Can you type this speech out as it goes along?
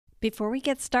Before we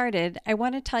get started, I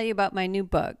want to tell you about my new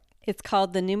book. It's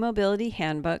called The New Mobility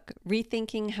Handbook,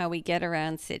 Rethinking How We Get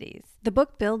Around Cities. The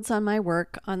book builds on my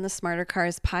work on the Smarter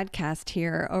Cars podcast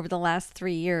here over the last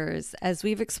 3 years as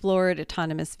we've explored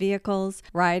autonomous vehicles,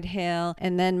 ride-hail,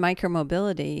 and then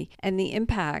micromobility, and the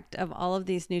impact of all of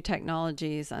these new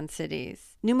technologies on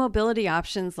cities. New mobility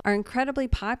options are incredibly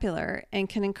popular and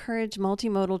can encourage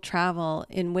multimodal travel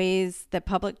in ways that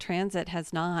public transit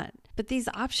has not. But these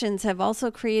options have also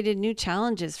created new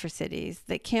challenges for cities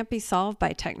that can't be solved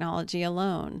by technology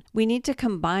alone. We need to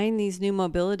combine these new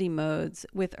mobility modes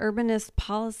with urbanist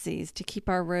policies to keep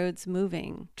our roads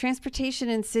moving. Transportation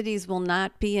in cities will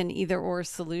not be an either-or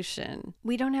solution.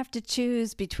 We don't have to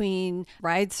choose between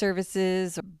ride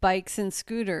services, bikes and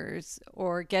scooters,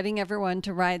 or getting everyone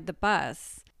to ride the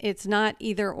bus. It's not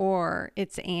either or,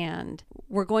 it's and.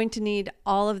 We're going to need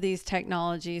all of these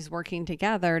technologies working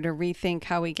together to rethink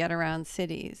how we get around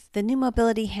cities. The New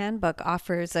Mobility Handbook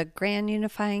offers a grand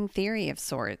unifying theory of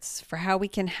sorts for how we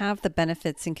can have the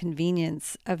benefits and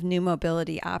convenience of new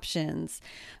mobility options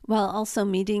while also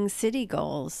meeting city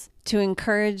goals to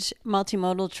encourage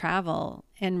multimodal travel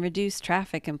and reduce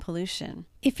traffic and pollution.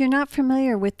 If you're not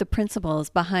familiar with the principles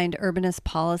behind urbanist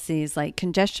policies like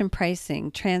congestion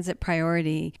pricing, transit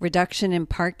priority, reduction in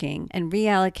parking, and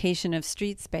reallocation of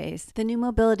street space, the New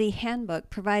Mobility Handbook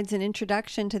provides an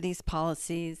introduction to these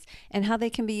policies and how they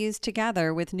can be used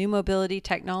together with new mobility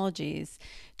technologies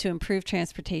to improve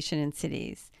transportation in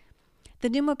cities. The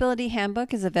New Mobility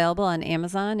Handbook is available on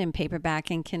Amazon in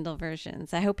paperback and Kindle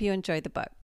versions. I hope you enjoy the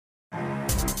book.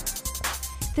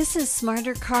 This is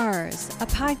Smarter Cars, a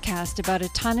podcast about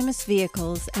autonomous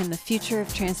vehicles and the future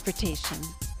of transportation.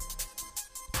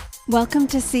 Welcome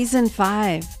to Season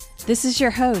 5. This is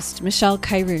your host, Michelle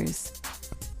Kairouz.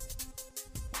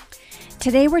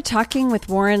 Today we're talking with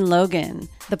Warren Logan,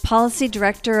 the Policy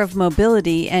Director of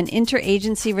Mobility and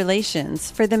Interagency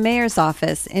Relations for the Mayor's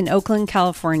Office in Oakland,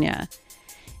 California.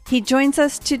 He joins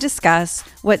us to discuss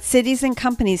what cities and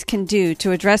companies can do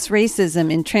to address racism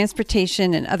in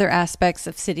transportation and other aspects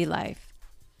of city life.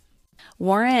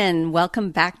 Warren,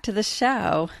 welcome back to the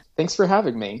show. Thanks for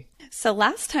having me. So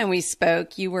last time we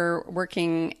spoke, you were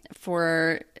working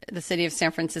for the city of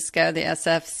San Francisco, the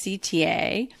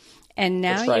SFCTA, and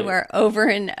now you are over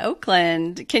in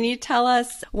Oakland. Can you tell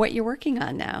us what you're working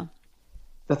on now?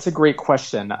 That's a great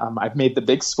question. I've made the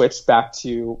big switch back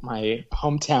to my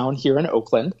hometown here in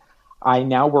Oakland. I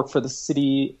now work for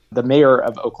the mayor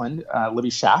of Oakland, Libby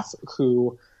Schaaf,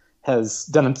 who has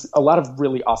done a lot of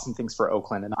really awesome things for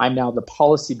Oakland. And I'm now the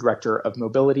Policy Director of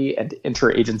Mobility and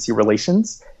Interagency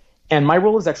Relations. And my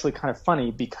role is actually kind of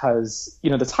funny because,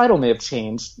 the title may have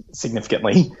changed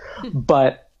significantly,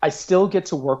 but I still get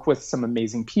to work with some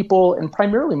amazing people. And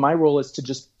primarily my role is to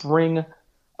just bring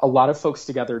a lot of folks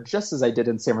together, just as I did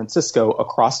in San Francisco,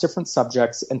 across different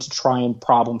subjects and to try and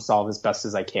problem solve as best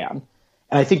as I can.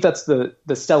 And I think that's the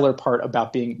stellar part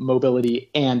about being mobility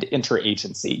and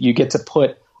interagency. You get to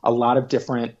put a lot of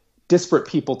different disparate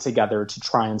people together to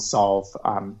try and solve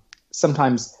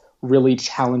sometimes really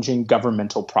challenging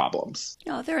governmental problems.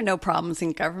 Oh, there are no problems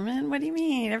in government. What do you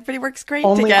mean? Everybody works great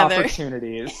only together. Only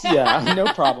opportunities. Yeah,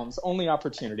 no problems. Only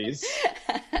opportunities.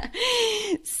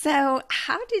 So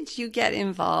how did you get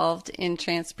involved in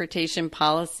transportation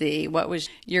policy? What was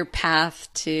your path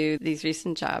to these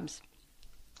recent jobs?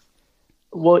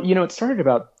 Well, it started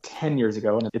about 10 years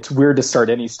ago, and it's weird to start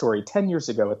any story 10 years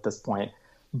ago at this point.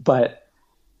 But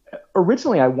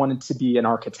originally, I wanted to be an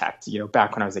architect,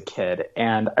 back when I was a kid.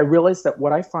 And I realized that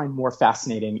what I find more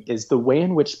fascinating is the way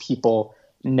in which people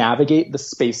navigate the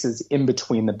spaces in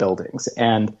between the buildings.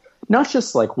 And not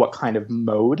just like what kind of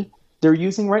mode they're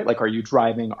using, right? Like, are you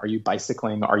driving? Are you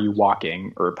bicycling? Are you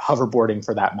walking or hoverboarding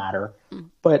for that matter?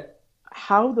 But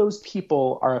how those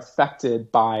people are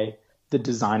affected by the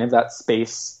design of that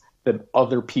space, the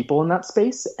other people in that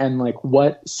space, and like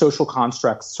what social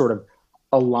constructs sort of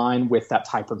align with that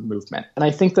type of movement. And I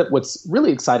think that what's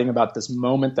really exciting about this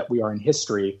moment that we are in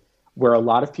history, where a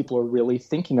lot of people are really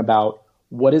thinking about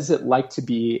what is it like to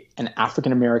be an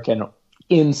African American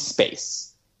in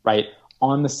space, right?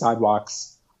 On the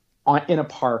sidewalks, in a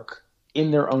park,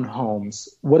 in their own homes.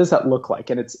 What does that look like?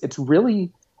 And it's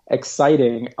really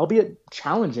exciting, albeit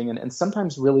challenging and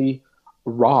sometimes really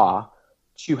raw,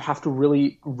 to have to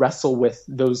really wrestle with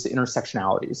those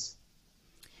intersectionalities.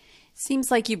 Seems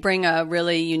like you bring a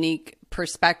really unique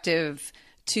perspective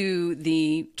to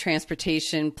the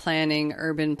transportation planning,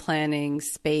 urban planning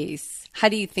space. How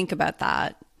do you think about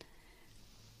that?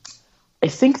 I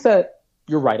think that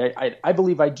you're right. I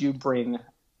believe I do bring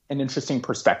an interesting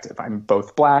perspective. I'm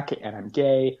both Black and I'm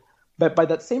gay. But by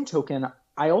that same token,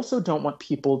 I also don't want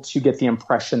people to get the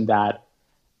impression that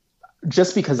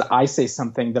just because I say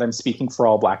something that I'm speaking for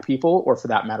all Black people, or for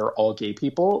that matter, all gay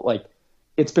people. Like,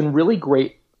 it's been really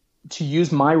great to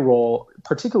use my role,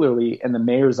 particularly in the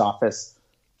mayor's office,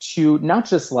 to not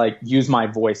just like use my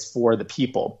voice for the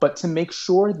people, but to make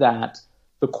sure that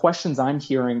the questions I'm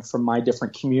hearing from my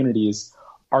different communities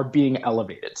are being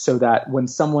elevated, so that when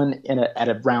someone at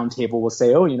a round table will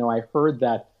say, oh, I heard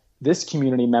that this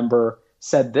community member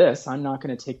said this, I'm not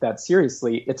going to take that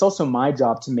seriously. It's also my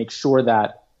job to make sure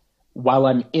that while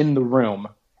I'm in the room,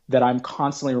 that I'm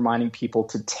constantly reminding people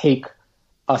to take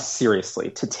us seriously,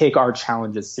 to take our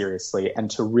challenges seriously, and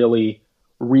to really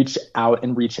reach out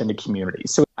and reach into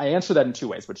communities. So I answer that in two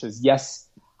ways, which is, yes,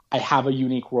 I have a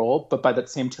unique role, but by that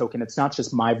same token, it's not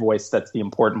just my voice that's the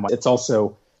important one. It's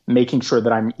also making sure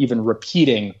that I'm even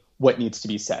repeating what needs to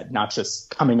be said, not just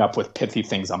coming up with pithy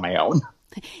things on my own.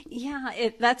 Yeah,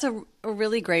 that's a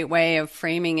really great way of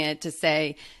framing it, to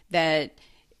say that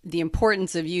the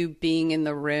importance of you being in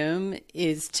the room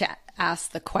is to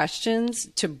ask the questions,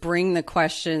 to bring the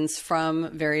questions from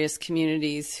various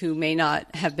communities who may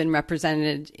not have been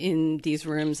represented in these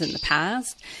rooms in the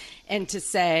past, and to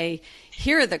say,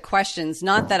 here are the questions,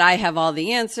 not that I have all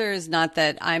the answers, not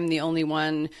that I'm the only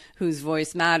one whose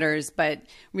voice matters, but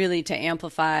really to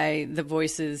amplify the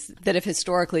voices that have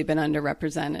historically been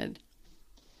underrepresented.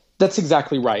 That's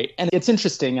exactly right. And it's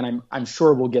interesting, and I'm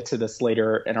sure we'll get to this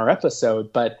later in our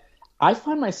episode, but I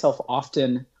find myself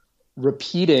often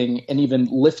repeating and even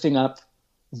lifting up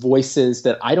voices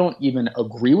that I don't even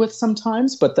agree with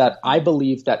sometimes, but that I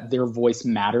believe that their voice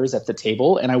matters at the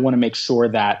table. And I want to make sure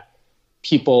that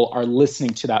people are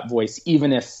listening to that voice,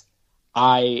 even if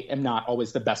I am not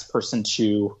always the best person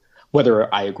to,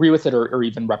 whether I agree with it or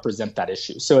even represent that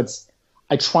issue. So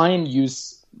I try and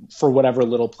use, for whatever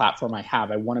little platform I have,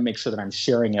 I want to make sure that I'm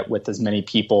sharing it with as many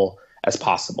people as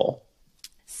possible.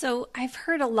 So I've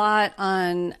heard a lot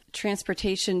on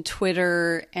transportation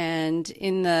Twitter and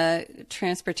in the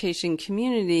transportation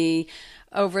community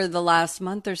over the last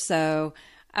month or so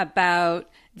about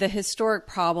the historic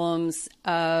problems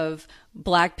of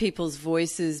Black people's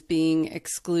voices being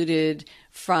excluded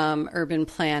from urban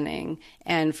planning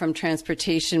and from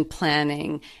transportation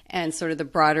planning and sort of the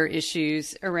broader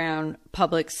issues around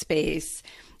public space.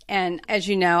 And as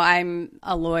you know, I'm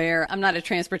a lawyer. I'm not a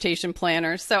transportation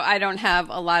planner, so I don't have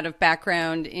a lot of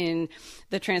background in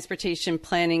the transportation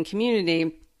planning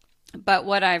community. But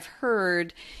what I've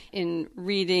heard in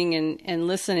reading and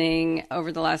listening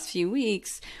over the last few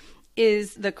weeks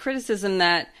is the criticism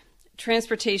that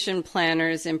transportation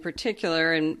planners in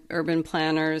particular, and urban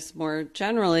planners more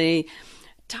generally,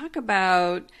 talk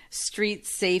about street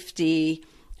safety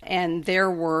and their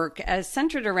work as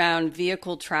centered around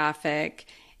vehicle traffic.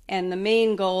 And the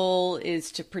main goal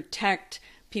is to protect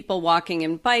people walking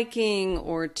and biking,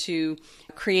 or to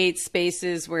create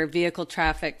spaces where vehicle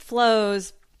traffic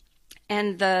flows.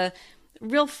 And the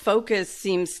real focus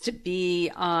seems to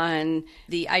be on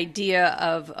the idea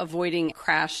of avoiding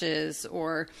crashes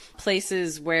or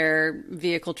places where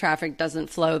vehicle traffic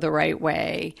doesn't flow the right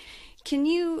way. Can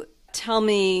you tell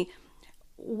me,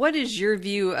 what is your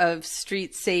view of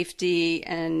street safety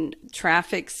and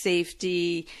traffic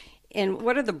safety, and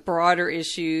what are the broader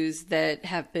issues that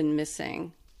have been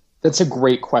missing? That's a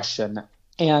great question.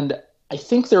 And I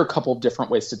think there are a couple of different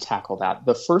ways to tackle that.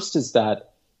 The first is that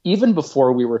even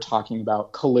before we were talking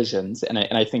about collisions, and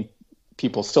I think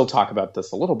people still talk about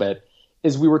this a little bit,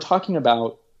 is we were talking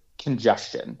about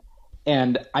congestion.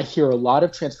 And I hear a lot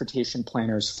of transportation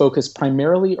planners focus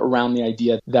primarily around the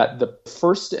idea that the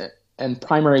first and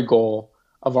primary goal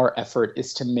of our effort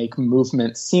is to make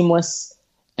movement seamless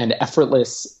and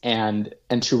effortless and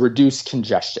to reduce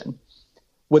congestion.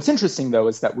 What's interesting, though,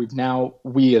 is that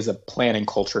we as a planning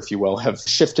culture, if you will, have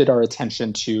shifted our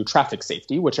attention to traffic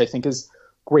safety, which I think is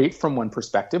great from one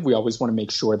perspective. We always want to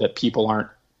make sure that people aren't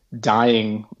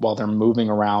dying while they're moving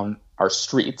around our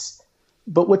streets.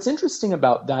 But what's interesting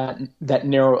about that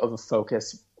narrow of a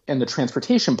focus in the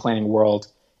transportation planning world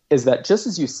is that, just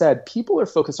as you said, people are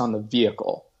focused on the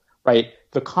vehicle, right?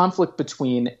 The conflict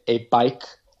between a bike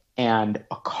and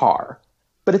a car.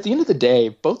 But at the end of the day,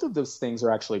 both of those things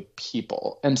are actually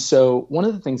people. And so one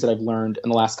of the things that I've learned in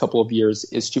the last couple of years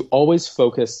is to always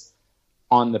focus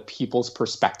on the people's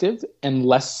perspective and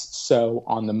less so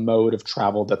on the mode of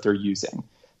travel that they're using,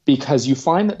 because you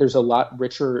find that there's a lot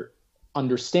richer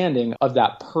understanding of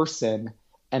that person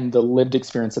and the lived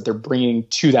experience that they're bringing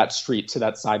to that street, to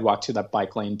that sidewalk, to that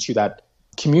bike lane, to that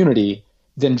community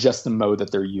than just the mode that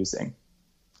they're using.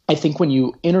 I think when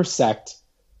you intersect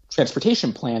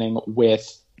transportation planning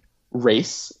with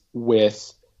race,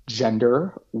 with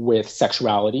gender, with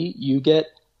sexuality, you get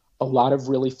a lot of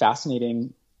really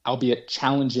fascinating, albeit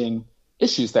challenging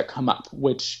issues that come up,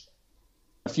 which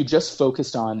if you just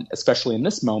focused on, especially in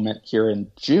this moment here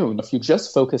in June, if you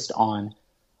just focused on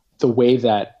the way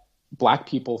that Black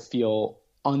people feel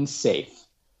unsafe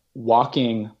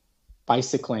walking,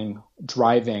 bicycling,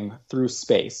 driving through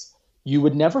space, you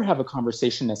would never have a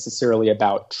conversation necessarily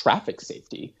about traffic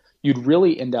safety. You'd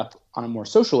really end up on a more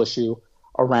social issue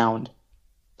around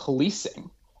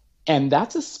policing. And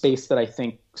that's a space that I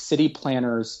think city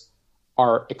planners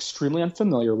are extremely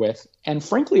unfamiliar with, and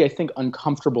frankly, I think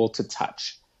uncomfortable to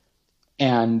touch.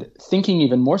 And thinking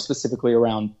even more specifically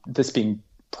around this being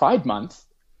Pride Month,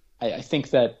 I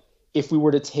think that if we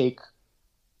were to take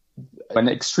an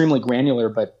extremely granular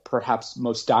but perhaps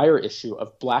most dire issue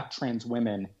of Black trans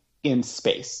women in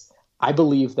space, I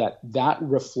believe that that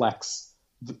reflects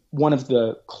one of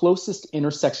the closest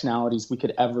intersectionalities we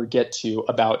could ever get to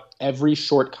about every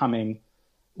shortcoming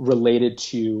related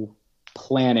to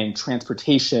planning,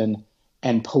 transportation,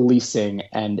 and policing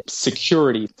and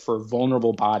security for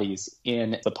vulnerable bodies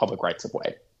in the public rights of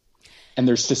way. And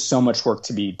there's just so much work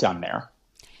to be done there.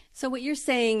 So what you're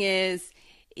saying is,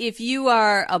 if you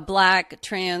are a Black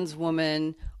trans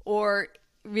woman, or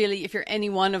really if you're any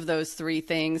one of those three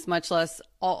things, much less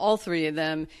all three of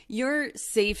them, your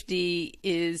safety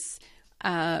is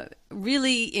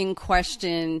really in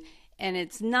question. And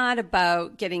it's not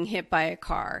about getting hit by a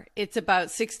car. It's about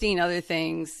 16 other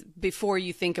things before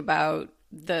you think about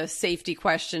the safety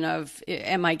question of,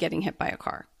 am I getting hit by a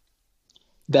car?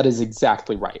 That is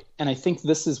exactly right. And I think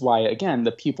this is why, again,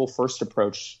 the people first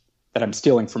approach that I'm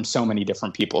stealing from so many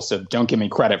different people, so don't give me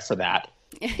credit for that,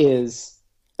 is,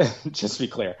 just to be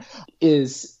clear,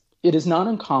 is it is not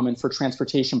uncommon for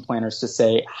transportation planners to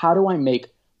say, how do I make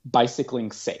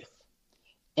bicycling safe?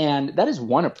 And that is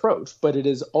one approach, but it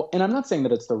is, and I'm not saying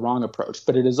that it's the wrong approach,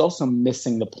 but it is also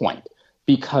missing the point.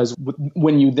 Because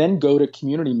when you then go to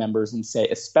community members and say,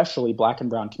 especially Black and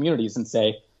brown communities, and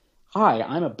say, hi,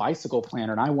 I'm a bicycle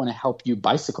planner and I want to help you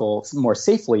bicycle more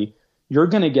safely, you're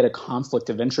going to get a conflict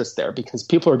of interest there, because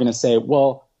people are going to say,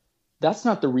 well, that's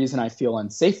not the reason I feel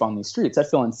unsafe on these streets. I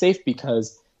feel unsafe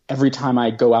because every time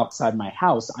I go outside my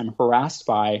house, I'm harassed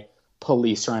by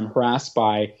police or I'm harassed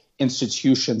by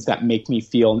institutions that make me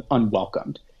feel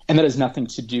unwelcomed. And that has nothing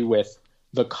to do with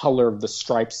the color of the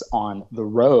stripes on the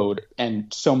road,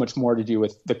 and so much more to do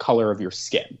with the color of your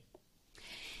skin.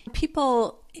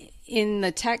 People in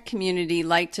the tech community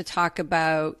like to talk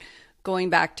about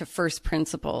going back to first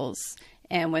principles.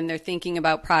 And when they're thinking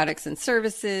about products and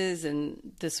services,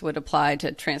 and this would apply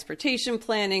to transportation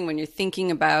planning, when you're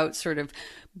thinking about sort of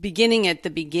beginning at the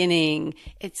beginning,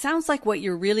 it sounds like what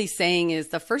you're really saying is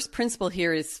the first principle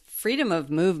here is freedom of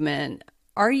movement.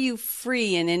 Are you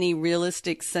free in any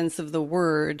realistic sense of the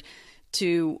word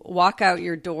to walk out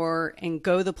your door and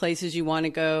go the places you want to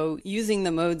go, using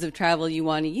the modes of travel you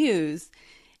want to use?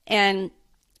 And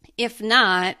if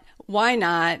not, why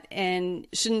not? And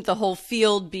shouldn't the whole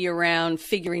field be around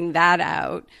figuring that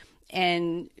out?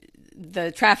 And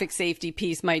the traffic safety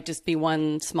piece might just be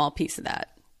one small piece of that.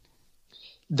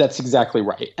 That's exactly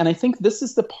right. And I think this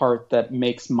is the part that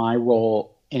makes my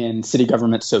role in city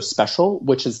government so special,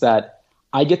 which is that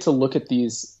I get to look at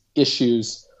these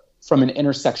issues from an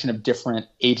intersection of different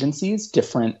agencies,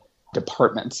 different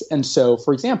departments. And so,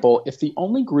 for example, if the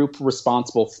only group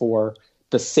responsible for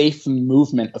the safe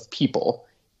movement of people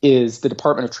is the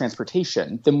Department of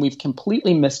Transportation, then we've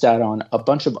completely missed out on a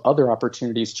bunch of other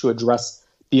opportunities to address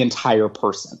the entire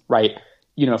person, right?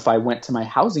 You know, if I went to my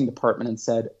housing department and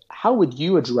said, how would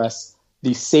you address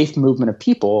the safe movement of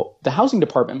people? The housing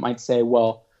department might say,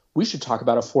 well, we should talk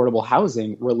about affordable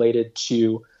housing related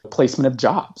to placement of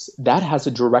jobs. That has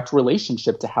a direct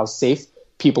relationship to how safe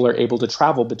people are able to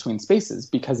travel between spaces,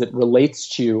 because it relates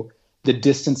to the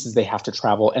distances they have to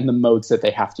travel and the modes that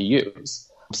they have to use.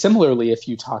 Similarly, if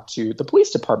you talk to the police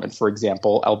department, for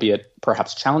example, albeit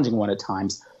perhaps challenging one at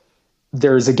times,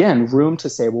 there's, again, room to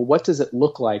say, well, what does it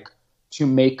look like to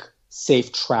make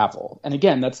safe travel? And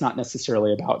again, that's not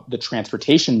necessarily about the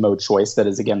transportation mode choice. That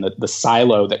is, again, the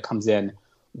silo that comes in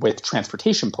with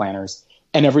transportation planners,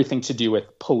 and everything to do with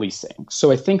policing.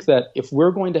 So I think that if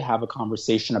we're going to have a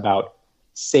conversation about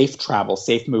safe travel,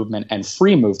 safe movement, and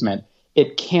free movement,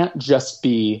 it can't just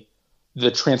be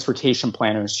the transportation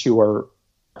planners who are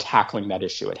tackling that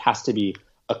issue. It has to be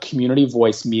a community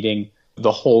voice meeting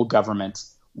the whole government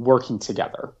working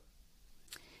together.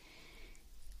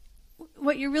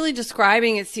 What you're really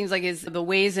describing, it seems like, is the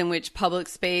ways in which public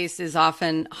space is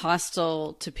often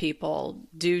hostile to people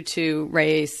due to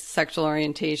race, sexual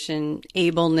orientation,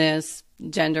 ableness,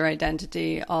 gender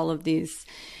identity, all of these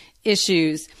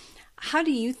issues. How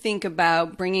do you think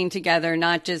about bringing together,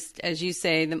 not just, as you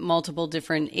say, the multiple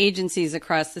different agencies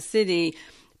across the city,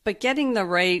 but getting the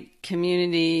right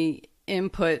community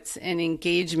inputs and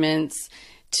engagements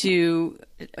to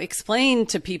explain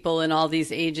to people in all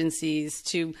these agencies,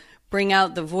 to bring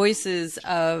out the voices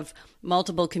of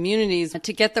multiple communities,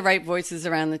 to get the right voices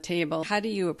around the table? How do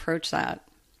you approach that?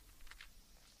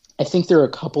 I think there are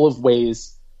a couple of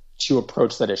ways to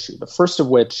approach that issue. The first of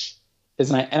which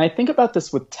is, and I think about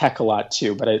this with tech a lot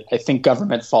too, but I think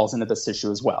government falls into this issue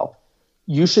as well.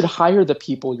 You should hire the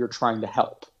people you're trying to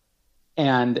help.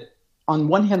 And on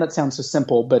one hand, that sounds so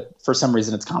simple, but for some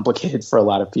reason it's complicated for a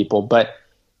lot of people. But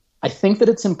I think that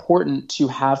it's important to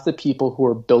have the people who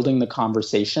are building the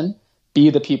conversation be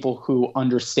the people who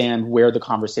understand where the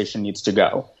conversation needs to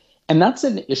go. And that's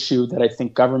an issue that I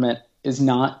think government is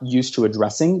not used to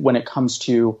addressing when it comes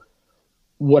to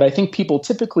what I think people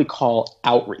typically call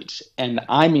outreach. And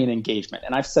I mean engagement.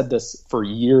 And I've said this for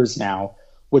years now,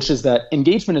 which is that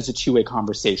engagement is a two-way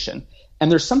conversation.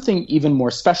 And there's something even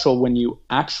more special when you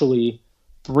actually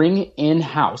bring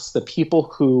in-house the people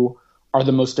who are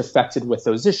the most affected with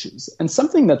those issues. And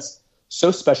something that's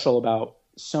so special about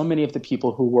so many of the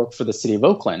people who work for the city of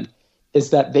Oakland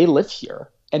is that they live here.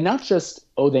 And not just,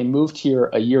 oh, they moved here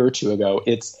a year or two ago.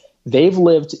 It's they've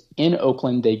lived in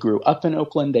Oakland. They grew up in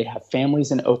Oakland. They have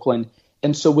families in Oakland.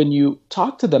 And so when you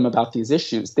talk to them about these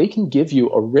issues, they can give you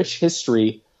a rich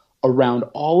history around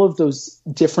all of those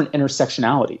different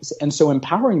intersectionalities. And so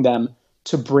empowering them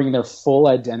to bring their full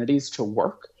identities to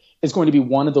work is going to be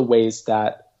one of the ways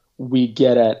that we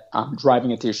get at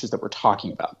driving at the issues that we're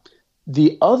talking about.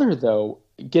 The other, though,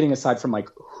 getting aside from like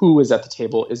who is at the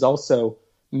table, is also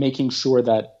making sure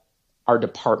that our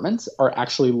departments are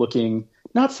actually looking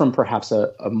not from perhaps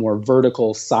a more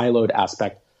vertical siloed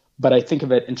aspect, but I think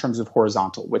of it in terms of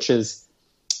horizontal, which is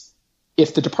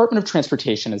if the Department of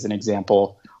Transportation, as an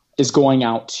example, is going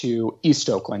out to East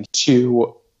Oakland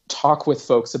to talk with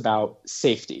folks about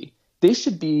safety, they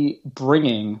should be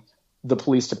bringing the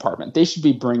police department. They should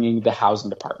be bringing the housing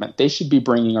department. They should be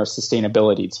bringing our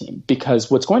sustainability team,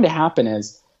 because what's going to happen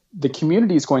is the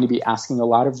community is going to be asking a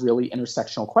lot of really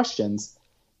intersectional questions,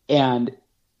 and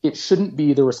it shouldn't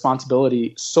be the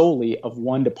responsibility solely of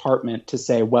one department to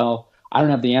say, well, I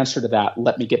don't have the answer to that.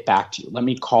 Let me get back to you. Let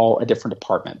me call a different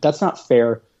department. That's not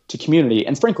fair to community.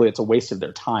 And frankly, it's a waste of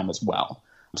their time as well.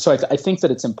 So I think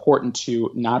that it's important to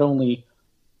not only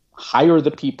hire the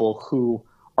people who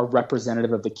are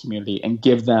representative of the community and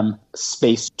give them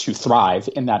space to thrive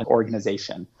in that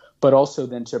organization, but also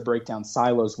then to break down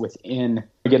silos within,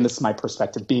 again, this is my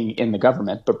perspective being in the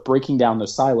government, but breaking down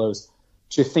those silos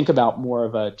to think about more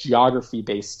of a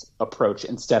geography-based approach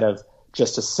instead of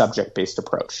just a subject-based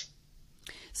approach.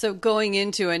 So going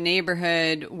into a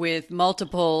neighborhood with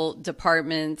multiple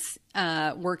departments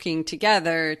working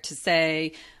together to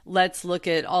say, let's look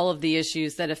at all of the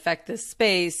issues that affect this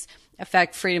space,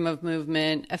 affect freedom of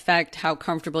movement, affect how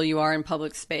comfortable you are in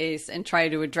public space, and try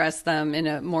to address them in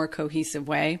a more cohesive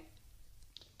way.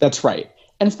 That's right.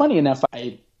 And funny enough,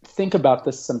 I think about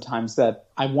this sometimes, that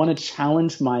I want to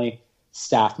challenge my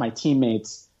staff, my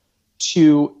teammates,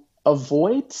 to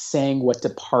avoid saying what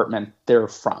department they're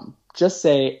from. Just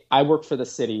say, I work for the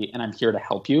city and I'm here to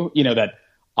help you. You know, that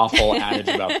awful adage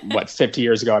about 50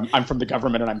 years ago, I'm from the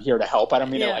government and I'm here to help. I don't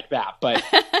mean it like that. But,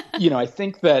 I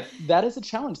think that is a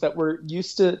challenge that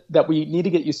we need to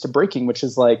get used to breaking, which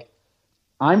is like,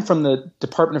 I'm from the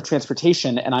Department of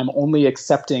Transportation and I'm only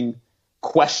accepting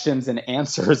questions and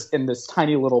answers in this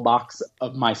tiny little box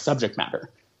of my subject matter.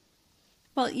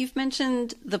 Well, you've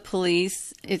mentioned the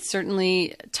police. It's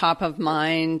certainly top of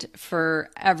mind for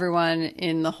everyone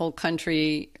in the whole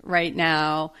country right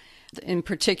now. In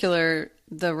particular,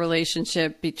 the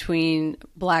relationship between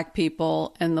Black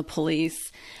people and the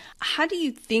police. How do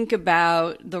you think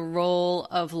about the role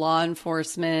of law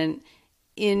enforcement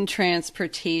in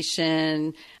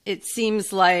transportation? It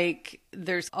seems like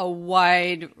there's a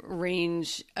wide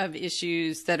range of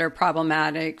issues that are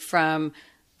problematic, from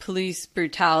police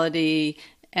brutality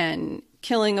and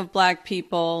killing of Black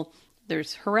people.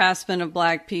 There's harassment of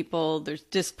Black people. There's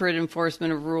disparate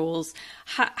enforcement of rules.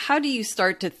 How do you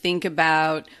start to think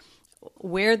about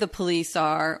where the police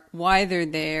are, why they're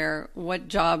there, what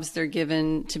jobs they're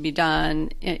given to be done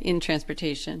in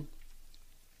transportation?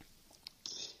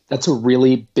 That's a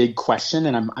really big question,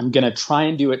 and I'm going to try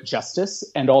and do it justice,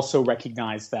 and also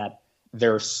recognize that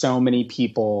there are so many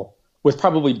people with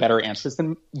probably better answers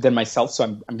than myself. So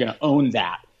I'm going to own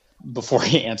that before I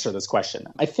answer this question.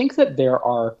 I think that there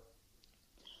are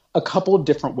a couple of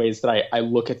different ways that I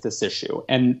look at this issue.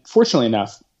 And fortunately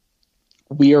enough,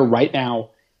 we are right now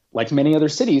like many other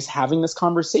cities, having this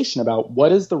conversation about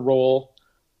what is the role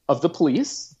of the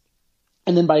police,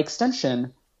 and then by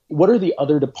extension, what are the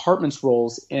other departments'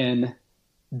 roles in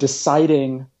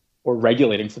deciding or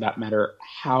regulating, for that matter,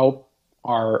 how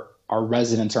our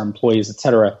residents, our employees, et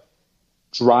cetera,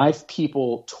 drive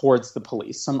people towards the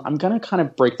police. So I'm going to kind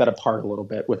of break that apart a little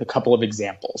bit with a couple of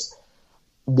examples.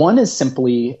 One is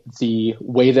simply the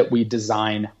way that we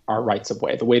design our rights of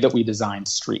way, the way that we design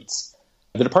streets.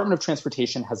 The Department of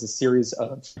Transportation has a series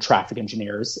of traffic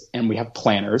engineers, and we have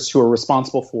planners who are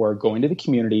responsible for going to the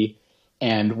community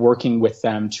and working with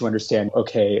them to understand,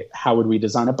 okay, how would we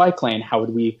design a bike lane? How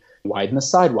would we widen the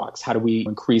sidewalks? How do we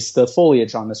increase the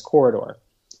foliage on this corridor?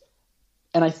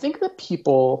 And I think that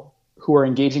people who are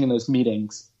engaging in those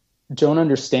meetings don't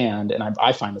understand, and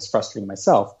I find this frustrating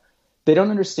myself, they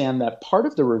don't understand that part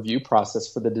of the review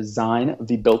process for the design of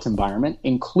the built environment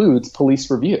includes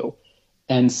police review.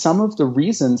 And some of the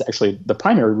reasons, actually the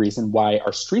primary reason why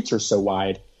our streets are so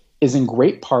wide is in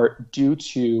great part due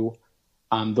to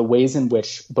the ways in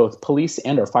which both police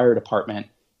and our fire department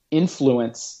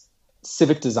influence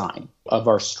civic design of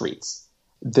our streets.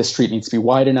 The street needs to be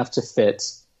wide enough to fit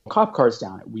cop cars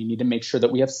down it. We need to make sure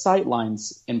that we have sight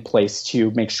lines in place to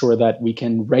make sure that we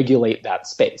can regulate that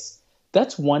space.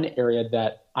 That's one area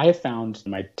that I have found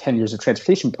in my 10 years of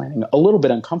transportation planning a little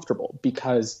bit uncomfortable,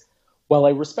 because while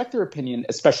I respect their opinion,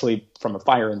 especially from a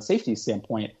fire and safety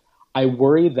standpoint, I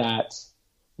worry that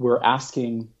we're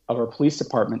asking of our police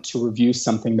department to review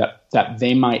something that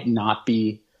they might not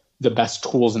be the best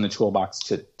tools in the toolbox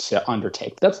to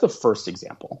undertake. That's the first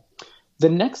example. The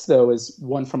next, though, is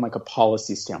one from like a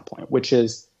policy standpoint, which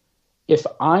is if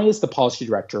I, as the policy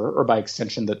director, or by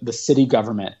extension, the city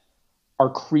government, are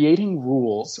creating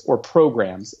rules or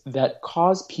programs that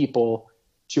cause people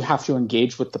to have to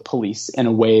engage with the police in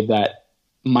a way that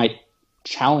might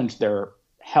challenge their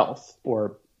health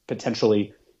or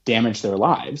potentially damage their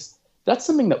lives, that's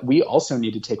something that we also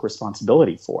need to take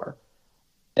responsibility for.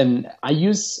 And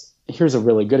here's a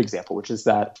really good example, which is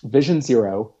that Vision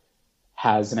Zero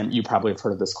has, and you probably have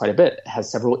heard of this quite a bit,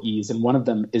 has several E's, and one of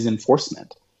them is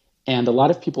enforcement. And a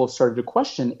lot of people have started to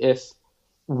question if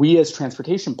we as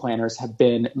transportation planners have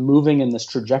been moving in this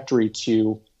trajectory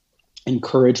to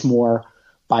encourage more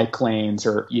bike lanes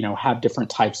or, have different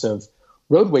types of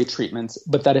roadway treatments,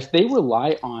 but that if they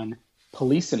rely on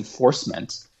police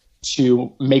enforcement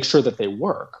to make sure that they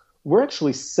work, we're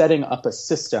actually setting up a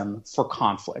system for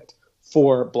conflict,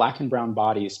 for Black and brown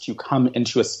bodies to come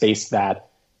into a space that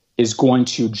is going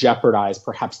to jeopardize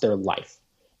perhaps their life.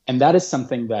 And that is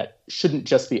something that shouldn't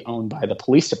just be owned by the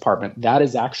police department. That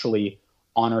is actually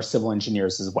on our civil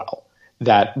engineers as well,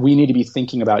 that we need to be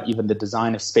thinking about even the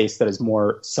design of space that is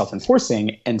more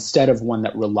self-enforcing instead of one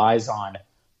that relies on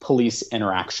police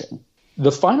interaction.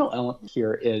 The final element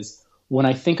here is when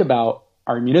I think about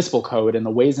our municipal code and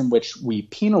the ways in which we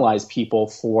penalize people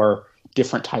for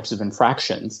different types of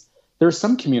infractions, there are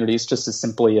some communities, just as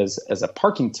simply as a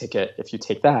parking ticket, if you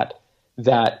take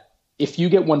that if you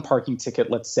get one parking ticket,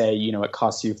 let's say, it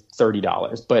costs you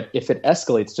 $30, but if it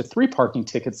escalates to 3 parking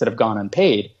tickets that have gone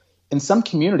unpaid, in some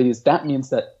communities, that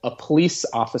means that a police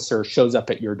officer shows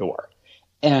up at your door.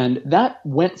 And that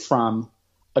went from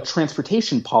a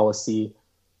transportation policy,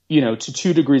 to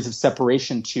 2 degrees of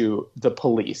separation to the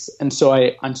police. And so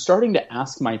I'm starting to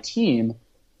ask my team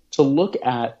to look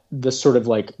at the sort of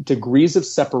like degrees of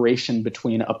separation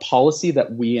between a policy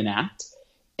that we enact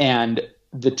and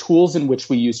the tools in which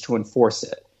we use to enforce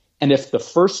it. And if the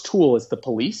first tool is the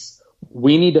police,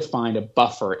 we need to find a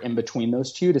buffer in between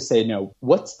those two to say, no,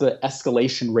 what's the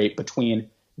escalation rate between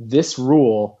this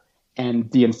rule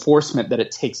and the enforcement that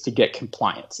it takes to get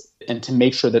compliance, and to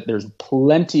make sure that there's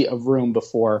plenty of room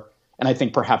before. And I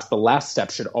think perhaps the last step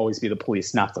should always be the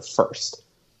police, not the first.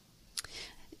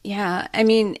 Yeah.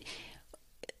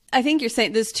 I think you're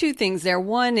saying there's 2 things there.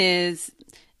 One is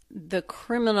the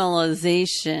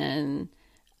criminalization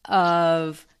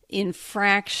of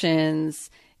infractions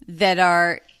that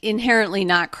are inherently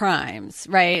not crimes,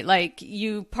 right? Like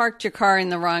you parked your car in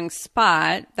the wrong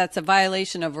spot. That's a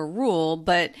violation of a rule,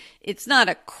 but it's not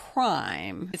a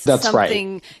crime. It's That's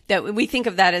something right. that we think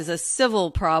of that as a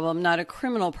civil problem, not a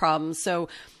criminal problem. So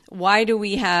why do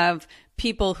we have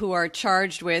people who are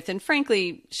charged with, and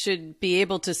frankly should be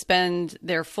able to spend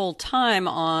their full time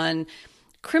on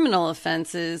criminal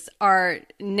offenses, are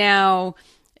now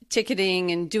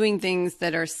ticketing and doing things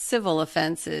that are civil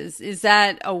offenses? Is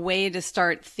that a way to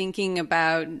start thinking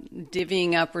about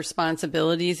divvying up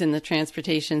responsibilities in the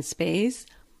transportation space?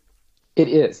 It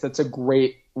is. That's a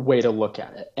great way to look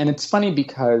at it. And it's funny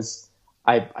because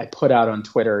I put out on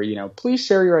Twitter, please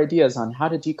share your ideas on how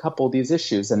to decouple these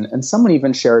issues. And someone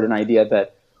even shared an idea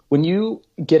that when you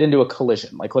get into a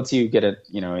collision, like let's say you get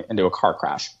into a car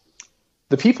crash,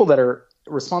 the people that are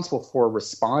responsible for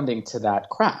responding to that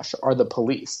crash are the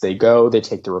police. They go, they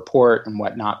take the report and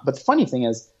whatnot. But the funny thing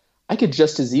is, I could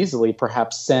just as easily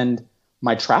perhaps send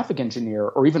my traffic engineer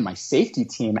or even my safety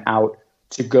team out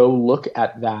to go look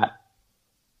at that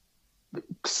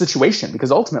situation,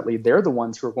 because ultimately they're the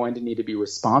ones who are going to need to be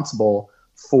responsible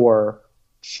for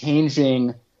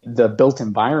changing the built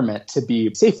environment to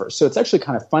be safer. So it's actually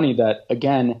kind of funny that,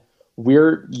 again,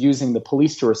 we're using the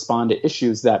police to respond to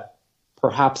issues that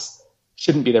perhaps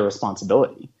shouldn't be their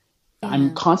responsibility.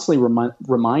 I'm constantly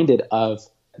reminded of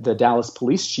the Dallas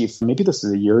police chief, maybe this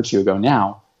is a year or two ago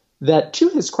now, that to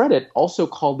his credit also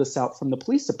called this out from the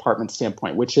police department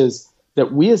standpoint, which is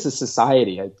that we as a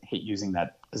society, I hate using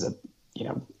that as a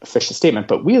official statement,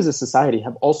 but we as a society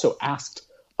have also asked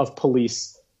of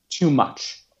police too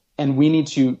much. And we need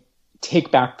to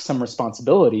take back some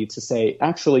responsibility to say,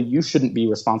 actually, you shouldn't be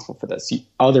responsible for this.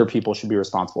 Other people should be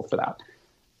responsible for that.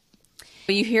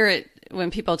 You hear it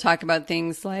when people talk about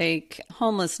things like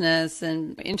homelessness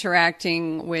and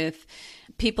interacting with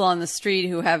people on the street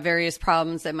who have various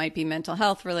problems that might be mental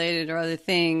health related or other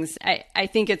things. I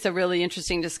think it's a really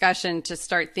interesting discussion to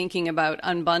start thinking about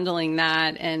unbundling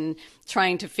that and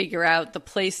trying to figure out the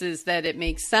places that it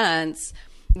makes sense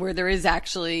where there is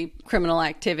actually criminal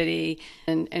activity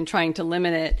and trying to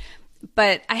limit it.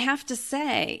 But I have to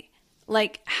say,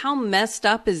 like, how messed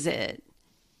up is it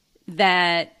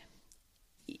that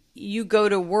you go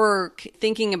to work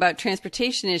thinking about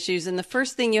transportation issues, and the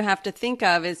first thing you have to think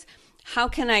of is, how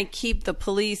can I keep the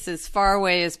police as far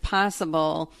away as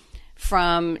possible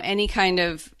from any kind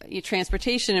of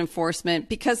transportation enforcement,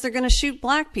 because they're going to shoot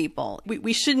black people.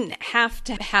 We shouldn't have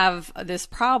to have this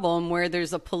problem where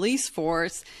there's a police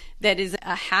force that is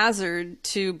a hazard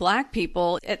to black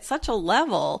people at such a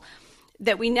level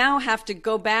that we now have to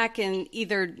go back and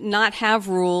either not have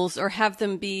rules or have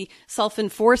them be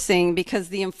self-enforcing because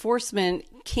the enforcement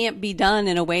can't be done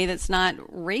in a way that's not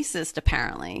racist,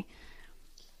 apparently.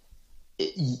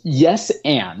 Yes,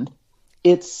 and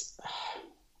it's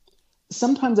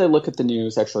sometimes I look at the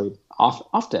news, actually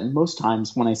often, most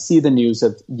times when I see the news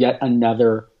of yet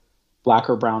another black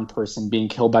or brown person being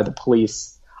killed by the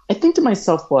police, I think to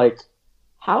myself, like,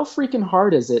 how freaking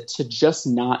hard is it to just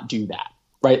not do that?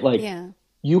 Right? Like,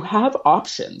 you have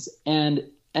options. And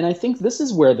I think this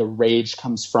is where the rage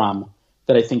comes from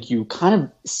that I think you kind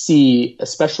of see,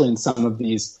 especially in some of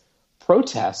these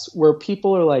protests, where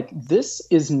people are like, this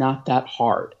is not that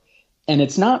hard. And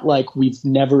it's not like we've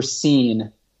never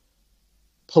seen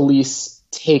police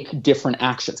take different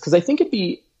actions. Because I think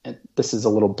this is a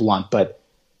little blunt, but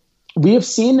we have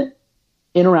seen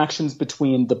interactions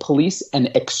between the police and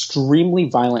extremely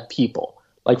violent people.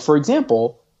 Like, for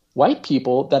example, white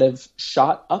people that have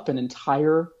shot up an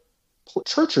entire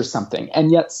church or something,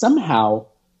 and yet somehow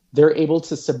they're able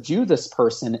to subdue this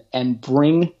person and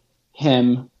bring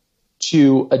him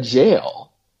to a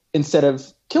jail instead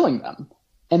of killing them.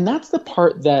 And that's the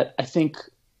part that I think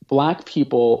black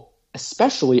people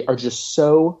especially are just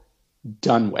so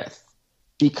done with,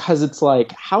 because it's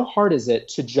like, how hard is it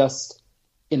to just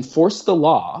enforce the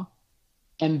law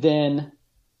and then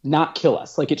not kill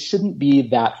us? Like, it shouldn't be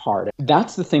that hard.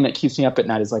 That's the thing that keeps me up at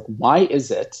night, is like, why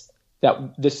is it that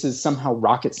this is somehow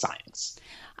rocket science?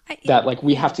 That like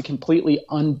we have to completely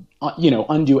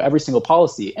undo every single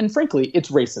policy. And frankly,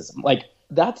 it's racism. Like,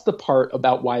 that's the part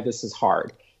about why this is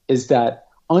hard, is that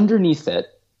underneath it,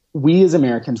 we as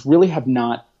Americans really have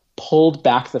not pulled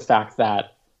back the fact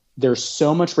that there's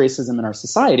so much racism in our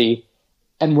society,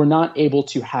 and we're not able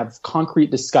to have concrete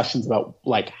discussions about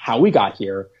like how we got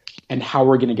here and how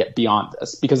we're going to get beyond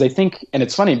this. Because I think, and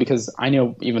it's funny because I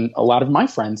know even a lot of my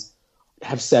friends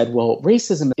have said, well,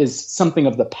 racism is something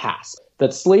of the past,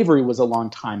 that slavery was a long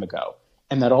time ago,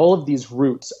 and that all of these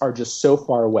roots are just so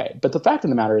far away. But the fact of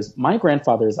the matter is, my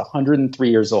grandfather is 103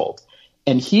 years old,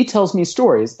 and he tells me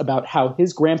stories about how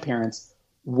his grandparents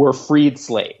were freed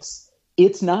slaves.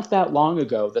 It's not that long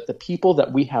ago that the people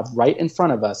that we have right in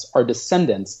front of us are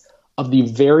descendants of the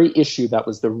very issue that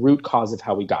was the root cause of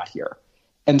how we got here.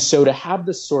 And so to have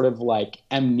this sort of like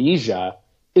amnesia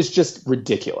is just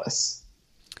ridiculous.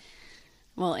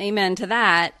 Well, amen to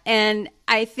that. And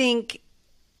I think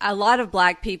a lot of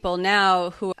black people now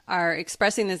who are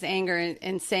expressing this anger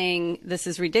and saying this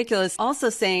is ridiculous, also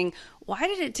saying, why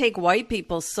did it take white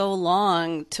people so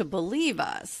long to believe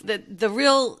us? The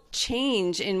real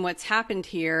change in what's happened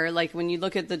here, like when you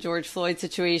look at the George Floyd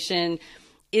situation,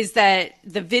 is that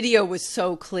the video was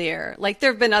so clear. Like,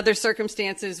 there have been other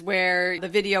circumstances where the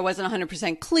video wasn't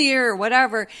 100% clear or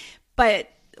whatever, but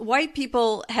white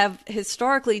people have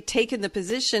historically taken the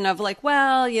position of like,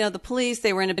 well, the police,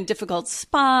 they were in a difficult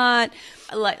spot,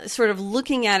 like sort of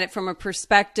looking at it from a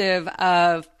perspective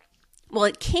of, well,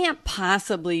 it can't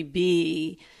possibly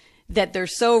be that they're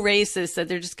so racist that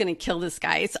they're just going to kill this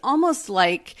guy. It's almost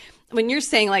like when you're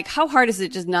saying like, how hard is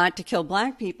it just not to kill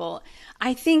black people?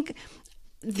 I think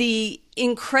the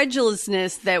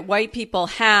incredulousness that white people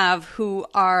have who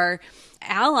are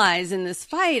allies in this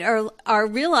fight are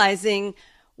realizing,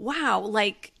 wow,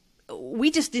 like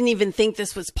we just didn't even think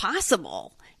this was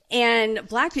possible. And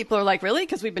black people are like, really?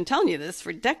 Because we've been telling you this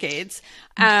for decades.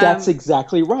 That's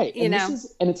exactly right. And know,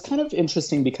 and it's kind of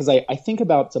interesting because I think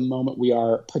about the moment we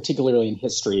are, particularly in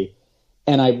history.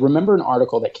 And I remember an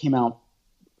article that came out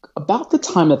about the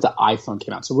time that the iPhone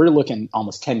came out. So we're looking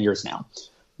almost 10 years now.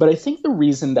 But I think the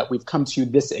reason that we've come to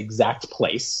this exact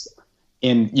place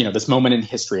in, this moment in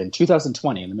history in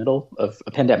 2020, in the middle of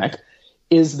a pandemic,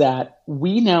 is that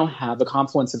we now have a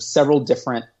confluence of several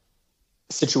different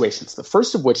situations. The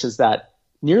first of which is that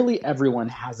nearly everyone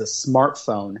has a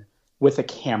smartphone with a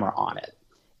camera on it.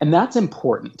 And that's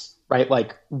important, right?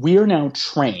 Like we're now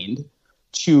trained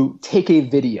to take a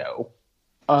video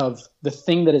of the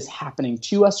thing that is happening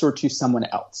to us or to someone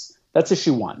else. That's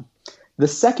issue one. The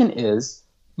second is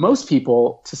most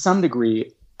people, to some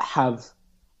degree, have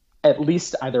at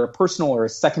least either a personal or a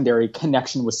secondary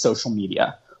connection with social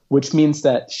media, which means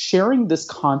that sharing this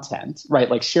content, right,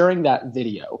 like sharing that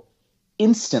video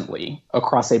instantly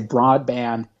across a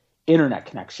broadband internet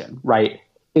connection, right,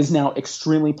 is now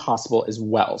extremely possible as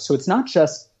well. So it's not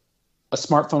just a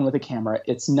smartphone with a camera.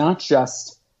 It's not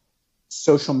just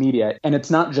social media, and it's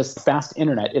not just fast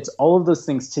internet. It's all of those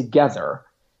things together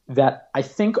that I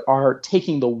think are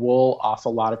taking the wool off a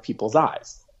lot of people's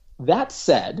eyes. That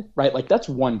said, right, like that's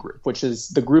one group, which is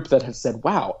the group that has said,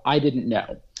 wow, I didn't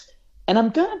know. And I'm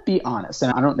going to be honest,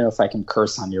 and I don't know if I can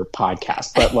curse on your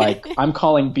podcast, but like I'm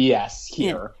calling BS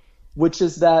here, which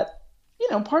is that,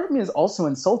 part of me is also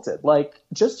insulted. Like,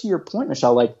 just to your point,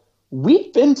 Michelle, like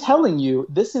we've been telling you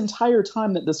this entire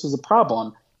time that this was a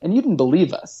problem and you didn't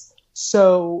believe us.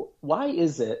 So why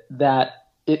is it that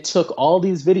it took all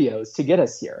these videos to get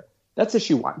us here? That's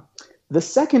issue one. The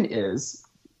second is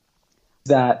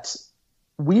that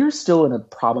we're still in a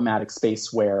problematic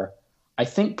space where I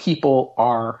think people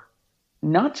are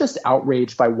not just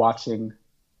outraged by watching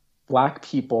black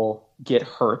people get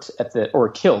hurt or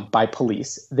killed by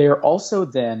police. They're also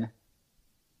then,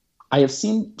 I have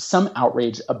seen some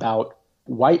outrage about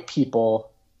white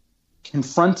people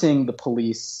confronting the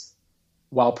police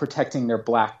while protecting their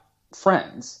black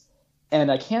friends.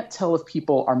 And I can't tell if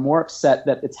people are more upset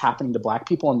that it's happening to black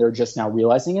people and they're just now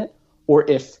realizing it, or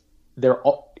if they're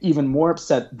even more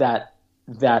upset that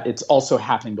it's also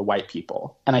happening to white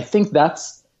people. And I think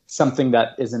that's something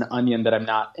that is an onion that I'm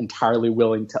not entirely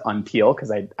willing to unpeel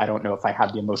because I don't know if I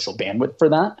have the emotional bandwidth for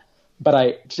that. But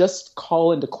I just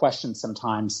call into question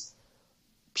sometimes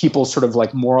people's sort of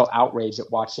like moral outrage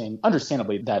at watching,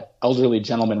 understandably, that elderly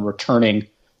gentleman returning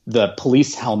the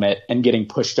police helmet and getting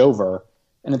pushed over.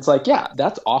 And it's like, yeah,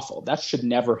 that's awful. That should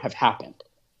never have happened.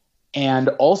 And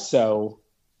also,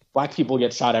 black people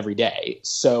get shot every day.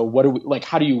 So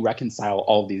how do you reconcile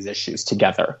all of these issues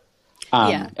together?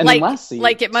 And then lastly,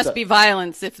 it must be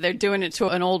violence if they're doing it to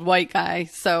an old white guy.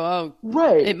 So,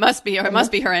 right. It must be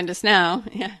horrendous now.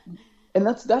 Yeah. And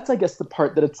that's, I guess, the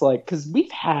part that it's like, because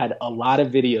we've had a lot of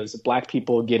videos of black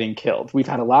people getting killed. We've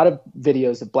had a lot of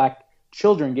videos of black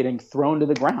children getting thrown to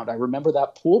the ground. I remember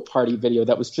that pool party video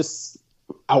that was just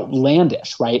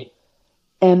outlandish, right?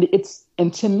 And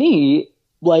to me,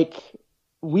 like,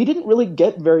 we didn't really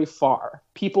get very far.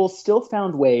 People still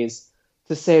found ways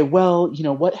to say, well,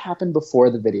 what happened before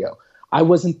the video? I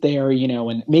wasn't there,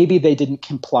 and maybe they didn't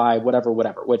comply, whatever,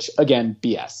 which again,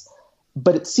 BS.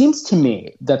 But it seems to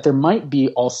me that there might be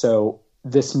also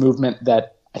this movement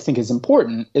that I think is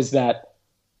important, is that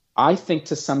I think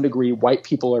to some degree, white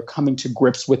people are coming to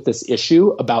grips with this issue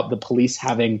about the police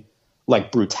having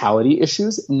like brutality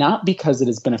issues, not because it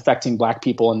has been affecting black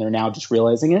people and they're now just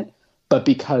realizing it, but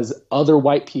because other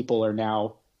white people are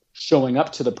now showing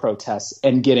up to the protests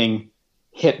and getting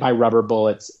hit by rubber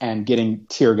bullets and getting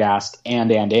tear gassed and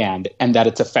that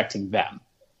it's affecting them.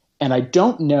 And I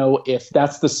don't know if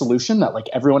that's the solution, that like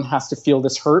everyone has to feel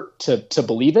this hurt to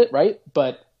believe it, right?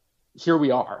 But here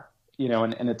we are,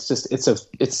 and it's just,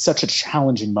 it's such a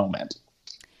challenging moment.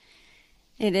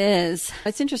 It is.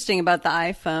 What's interesting about the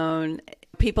iPhone,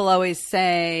 people always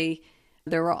say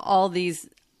there were all these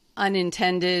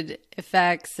unintended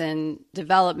effects and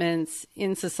developments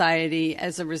in society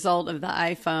as a result of the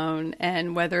iPhone,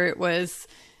 and whether it was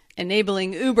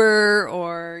enabling Uber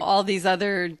or all these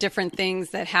other different things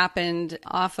that happened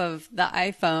off of the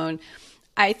iPhone.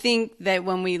 I think that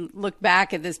when we look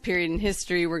back at this period in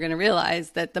history, we're going to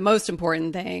realize that the most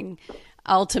important thing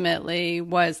ultimately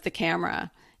was the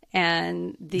camera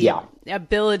and the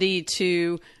ability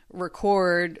to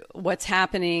record what's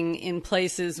happening in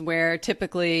places where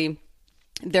typically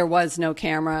there was no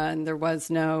camera and there was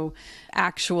no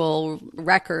actual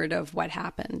record of what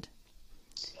happened.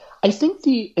 I think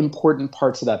the important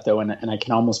parts of that, though, and I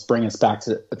can almost bring us back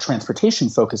to a transportation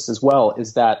focus as well,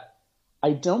 is that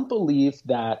I don't believe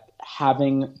that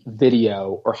having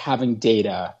video or having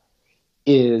data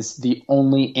is the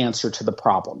only answer to the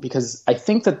problem, because I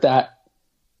think that that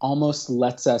almost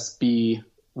lets us be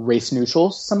race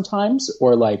neutral sometimes,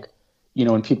 or like, you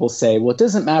know, when people say, well, it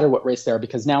doesn't matter what race they are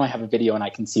because now I have a video and I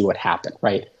can see what happened,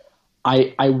 right?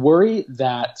 I worry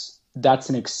that that's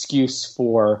an excuse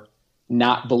for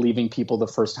not believing people the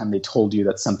first time they told you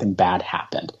that something bad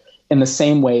happened. In the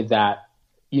same way that,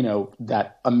 you know,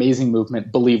 that amazing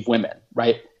movement, Believe Women,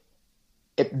 right?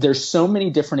 There's so many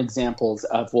different examples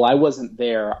of, well, I wasn't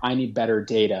there, I need better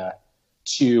data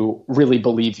to really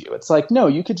believe you. It's like, no,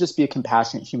 you could just be a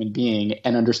compassionate human being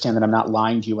and understand that I'm not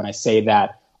lying to you when I say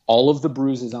that all of the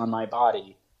bruises on my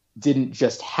body didn't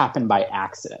just happen by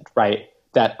accident, right?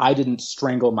 That I didn't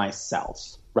strangle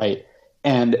myself, right?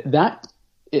 And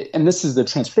this is the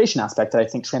transportation aspect that I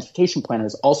think transportation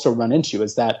planners also run into,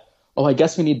 is that, oh, I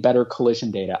guess we need better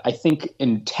collision data. I think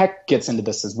in tech gets into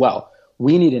this as well.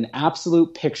 We need an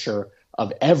absolute picture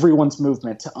of everyone's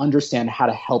movement to understand how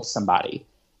to help somebody.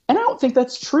 And I don't think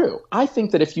that's true. I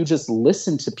think that if you just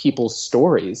listen to people's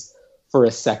stories for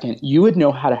a second, you would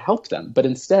know how to help them. But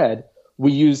instead,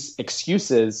 we use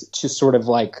excuses to sort of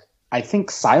like, I think,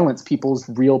 silence people's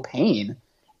real pain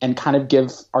and kind of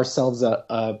give ourselves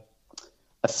a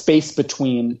space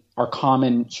between our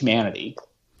common humanity.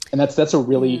 And that's a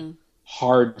really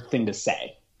hard thing to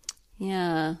say.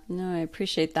 Yeah, no, I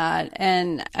appreciate that.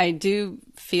 And I do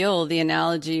feel the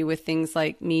analogy with things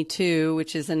like Me Too,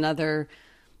 which is another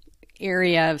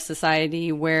area of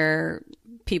society where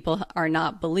people are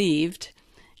not believed.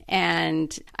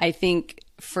 And I think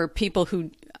for people who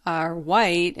are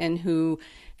white and who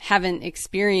haven't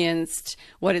experienced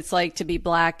what it's like to be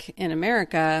Black in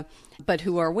America, but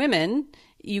who are women,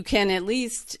 you can at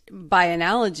least, by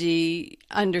analogy,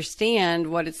 understand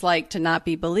what it's like to not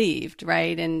be believed,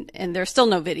 right? And there's still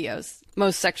no videos,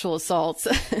 most sexual assaults.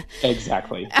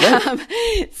 Exactly.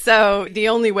 Right. So the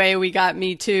only way we got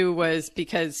Me Too was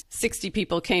because 60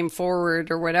 people came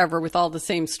forward or whatever with all the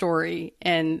same story,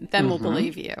 and then we'll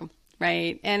believe you,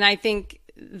 right? And I think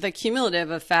the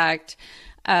cumulative effect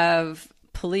of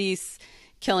police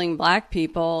killing Black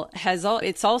people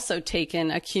it's also taken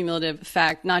a cumulative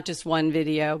effect, not just one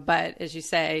video, but as you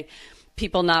say,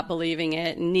 people not believing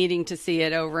it and needing to see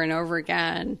it over and over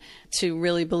again to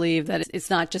really believe that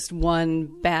it's not just one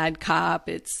bad cop,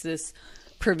 it's this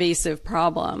pervasive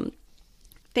problem.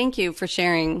 Thank you for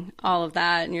sharing all of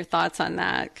that and your thoughts on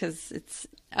that, because it's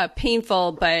a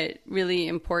painful but really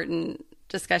important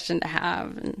discussion to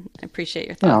have, and I appreciate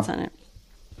your thoughts on it.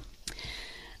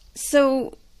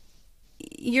 So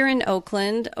you're in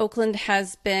Oakland. Oakland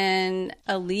has been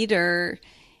a leader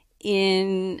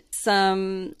in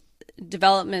some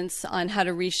developments on how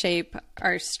to reshape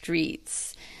our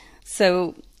streets.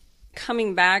 So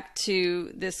coming back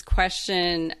to this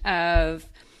question of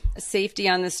safety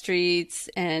on the streets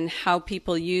and how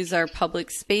people use our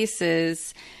public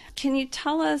spaces, can you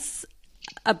tell us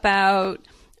about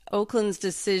Oakland's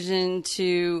decision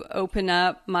to open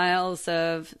up miles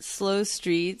of slow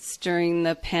streets during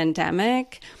the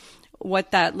pandemic,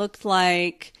 what that looked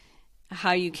like,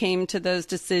 how you came to those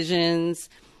decisions,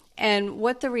 and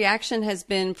what the reaction has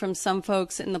been from some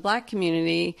folks in the Black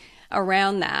community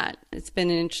around that? It's been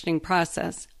an interesting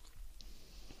process.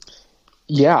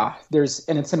 Yeah,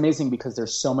 and it's amazing because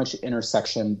there's so much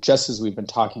intersection, just as we've been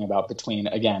talking about, between,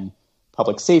 again,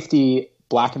 public safety,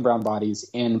 Black and brown bodies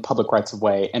in public rights of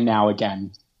way, and now,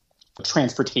 again,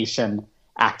 transportation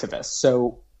activists.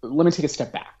 So let me take a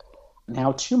step back.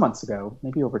 Now, 2 months ago,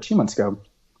 maybe over 2 months ago,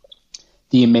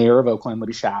 the mayor of Oakland,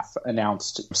 Libby Schaaf,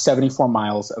 announced 74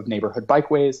 miles of neighborhood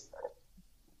bikeways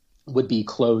would be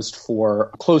closed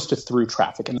to through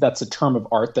traffic. And that's a term of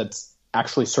art that's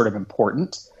actually sort of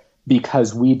important,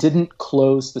 because we didn't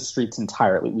close the streets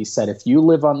entirely. We said, if you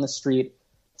live on the street,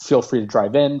 feel free to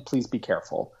drive in, please be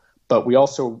careful. But we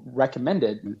also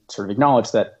recommended, sort of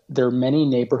acknowledged, that there are many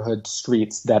neighborhood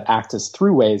streets that act as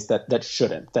throughways that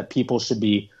shouldn't, that people should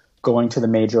be going to the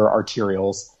major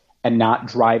arterials and not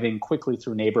driving quickly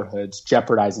through neighborhoods,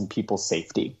 jeopardizing people's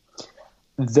safety.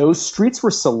 those streets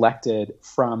were selected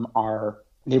from our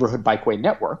neighborhood bikeway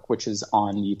network, which is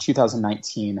on the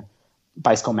 2019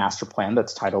 bicycle master plan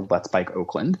that's titled Let's Bike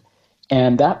Oakland.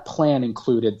 And that plan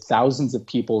included thousands of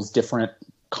people's different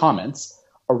comments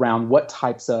around what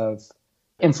types of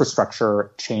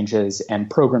infrastructure changes and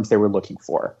programs they were looking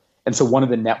for. And so one of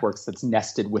the networks that's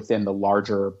nested within the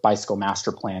larger bicycle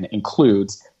master plan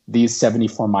includes these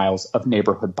 74 miles of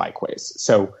neighborhood bikeways.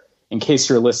 So in case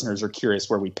your listeners are curious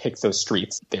where we picked those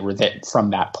streets, they were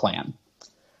from that plan.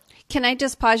 Can I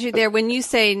just pause you there? When you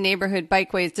say neighborhood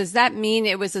bikeways, does that mean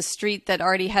it was a street that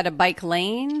already had a bike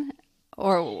lane?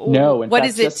 Or no, what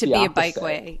is it to be a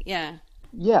bikeway? Yeah.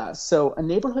 Yeah, so a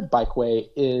neighborhood bikeway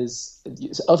is,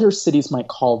 other cities might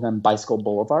call them bicycle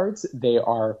boulevards. They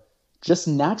are just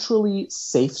naturally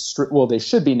safe they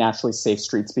should be naturally safe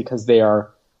streets because they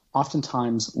are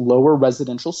oftentimes lower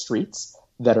residential streets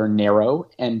that are narrow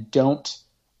and don't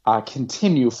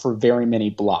continue for very many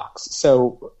blocks.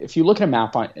 So if you look at a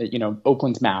map on,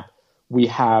 Oakland's map, we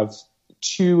have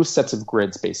two sets of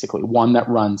grids, basically. One that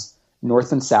runs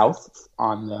north and south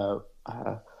on the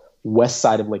west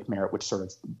side of Lake Merritt, which sort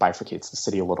of bifurcates the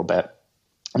city a little bit.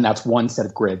 And that's one set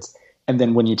of grids. And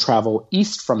then when you travel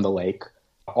east from the lake,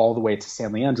 all the way to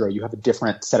San Leandro, you have a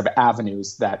different set of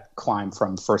avenues that climb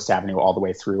from First Avenue all the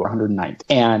way through 109th.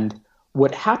 And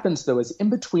what happens, though, is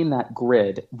in between that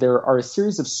grid, there are a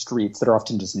series of streets that are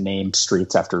often just named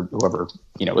streets after whoever,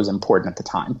 was important at the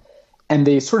time. And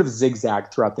they sort of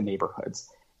zigzag throughout the neighborhoods.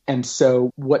 And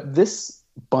so what this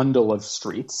bundle of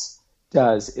streets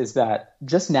does is that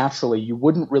just naturally, you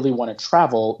wouldn't really want to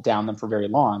travel down them for very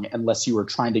long unless you were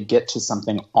trying to get to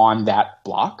something on that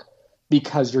block,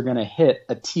 because you're going to hit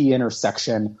a T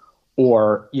intersection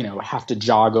or, have to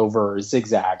jog over or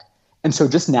zigzag. And so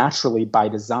just naturally by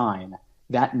design,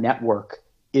 that network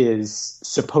is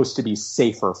supposed to be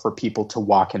safer for people to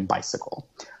walk and bicycle.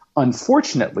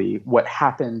 Unfortunately, what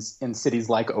happens in cities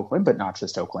like Oakland, but not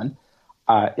just Oakland,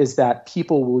 is that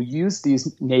people will use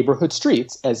these neighborhood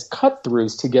streets as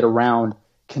cut-throughs to get around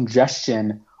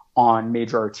congestion on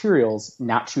major arterials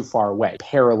not too far away,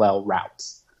 parallel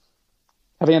routes.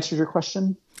 Have I answered your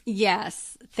question?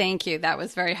 Yes, thank you. That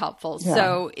was very helpful. Yeah.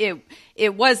 So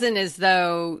it wasn't as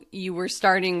though you were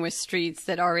starting with streets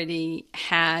that already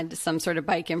had some sort of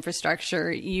bike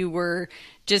infrastructure. You were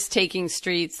just taking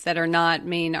streets that are not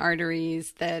main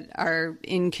arteries that are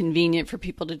inconvenient for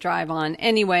people to drive on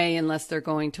anyway, unless they're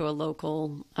going to a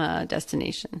local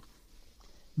destination.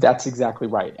 That's exactly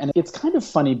right. And it's kind of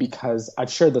funny because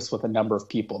I've shared this with a number of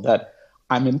people that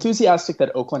I'm enthusiastic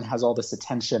that Oakland has all this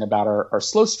attention about our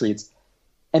slow streets.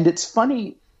 And it's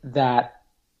funny that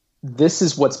this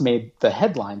is what's made the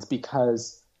headlines,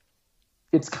 because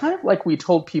it's kind of like we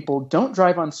told people, don't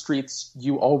drive on streets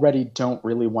you already don't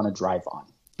really want to drive on.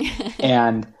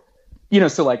 And,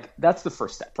 so that's the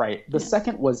first step, right? The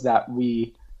second was that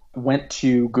we went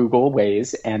to Google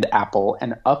Waze and Apple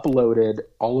and uploaded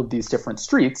all of these different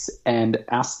streets and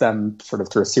asked them sort of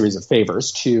through a series of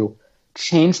favors to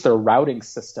change their routing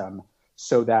system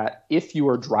so that if you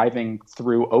are driving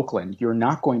through Oakland, you're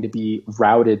not going to be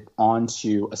routed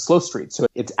onto a slow street. So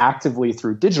it's actively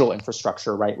through digital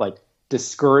infrastructure, right? Like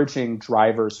discouraging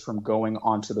drivers from going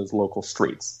onto those local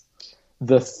streets.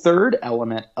 The third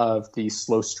element of the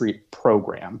slow street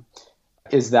program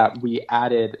is that we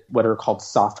added what are called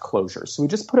soft closures. So we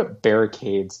just put up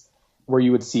barricades where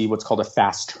you would see what's called a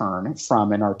fast turn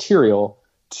from an arterial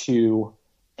to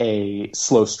a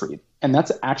slow street. And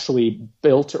that's actually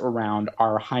built around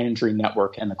our high injury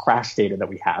network and the crash data that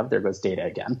we have. There goes data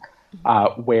again,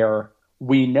 where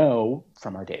we know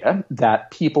from our data that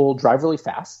people drive really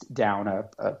fast down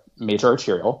a major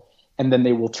arterial, and then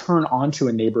they will turn onto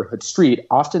a neighborhood street,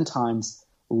 oftentimes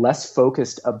less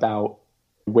focused about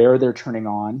where they're turning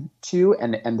on to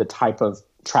and the type of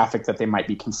traffic that they might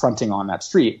be confronting on that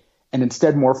street, and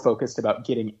instead more focused about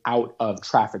getting out of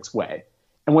traffic's way.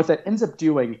 And what that ends up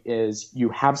doing is you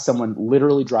have someone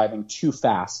literally driving too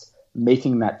fast,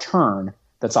 making that turn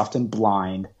that's often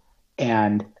blind,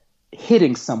 and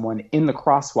hitting someone in the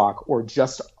crosswalk or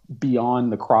just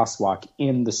beyond the crosswalk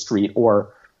in the street,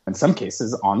 or in some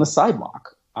cases on the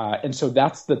sidewalk. And so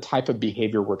that's the type of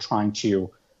behavior we're trying to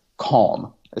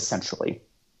calm, essentially.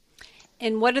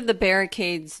 And what do the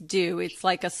barricades do? It's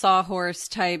like a sawhorse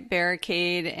type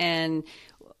barricade, and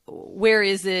where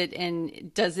is it,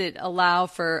 and does it allow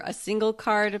for a single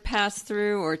car to pass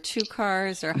through or two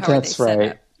cars, or how That's are they set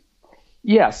right. up?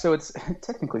 Yeah, so it's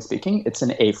technically speaking, it's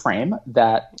an A-frame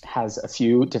that has a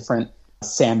few different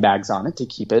sandbags on it to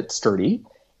keep it sturdy.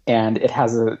 And it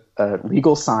has a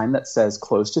legal sign that says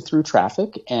closed to through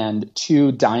traffic and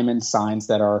two diamond signs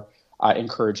that are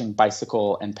encouraging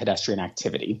bicycle and pedestrian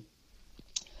activity.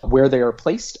 Where they are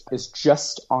placed is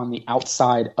just on the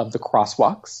outside of the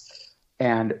crosswalks.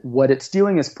 And what it's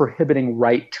doing is prohibiting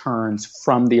right turns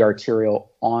from the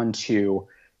arterial onto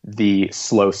the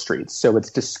slow streets. So it's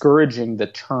discouraging the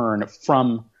turn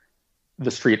from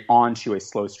the street onto a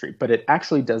slow street. But it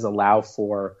actually does allow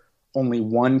for only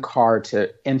one car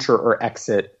to enter or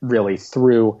exit really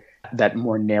through that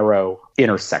more narrow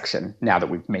intersection now that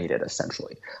we've made it,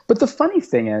 essentially. But the funny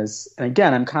thing is, and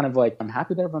again, I'm kind of like, I'm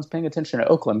happy that everyone's paying attention to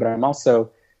Oakland, but I'm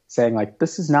also saying, like,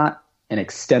 this is not an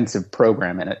extensive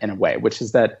program in a way, which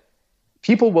is that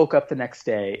people woke up the next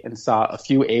day and saw a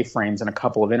few A-frames in a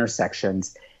couple of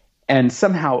intersections, and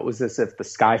somehow it was as if the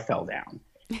sky fell down.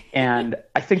 And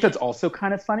I think that's also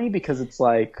kind of funny because it's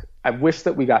like, I wish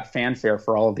that we got fanfare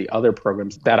for all of the other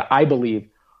programs that I believe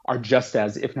are just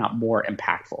as, if not more,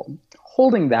 impactful.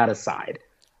 Holding that aside,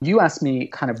 you asked me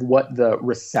kind of what the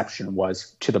reception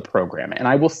was to the program. And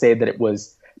I will say that it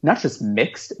was not just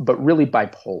mixed, but really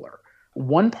bipolar.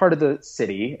 One part of the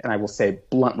city, and I will say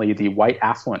bluntly, the white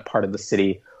affluent part of the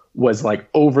city was like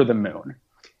over the moon.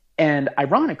 And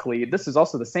ironically, this is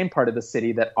also the same part of the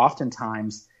city that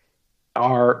oftentimes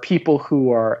are people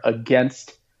who are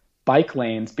against bike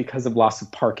lanes because of loss of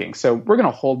parking. So we're going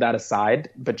to hold that aside,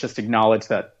 but just acknowledge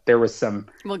that there was some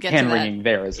hand-wringing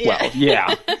there as well.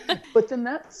 Yeah. But then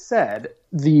that said,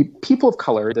 the people of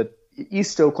color, the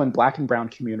East Oakland Black and Brown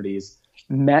communities,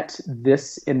 met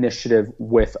this initiative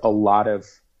with a lot of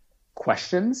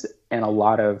questions and a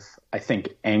lot of, I think,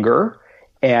 anger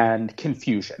and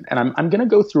confusion. And I'm going to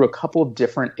go through a couple of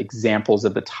different examples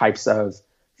of the types of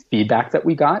feedback that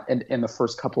we got in the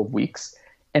first couple of weeks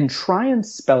and try and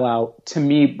spell out to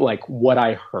me like what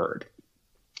I heard.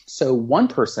 So one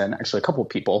person, actually a couple of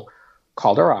people,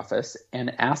 called our office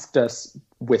and asked us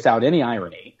without any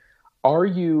irony, are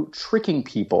you tricking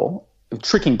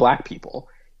Black people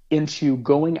into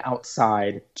going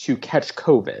outside to catch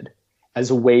COVID as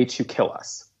a way to kill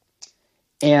us?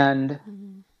 And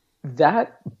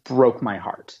that broke my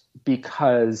heart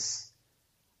because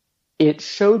it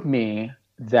showed me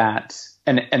that,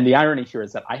 and the irony here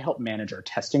is that I help manage our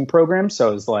testing program.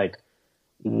 So it was like,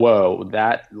 whoa,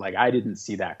 that, like, I didn't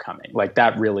see that coming. Like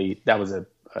that was a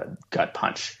gut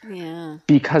punch. Yeah.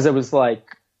 Because it was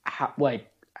like,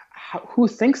 who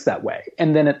thinks that way?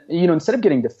 And then, instead of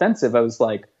getting defensive, I was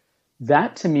like,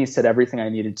 that to me said everything I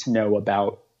needed to know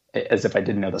about, as if I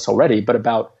didn't know this already, but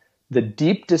about the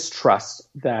deep distrust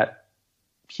that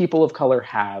people of color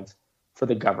have for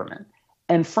the government.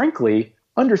 And frankly,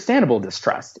 understandable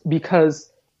distrust,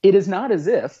 because it is not as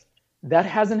if that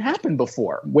hasn't happened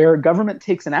before, where government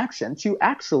takes an action to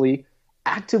actually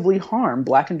actively harm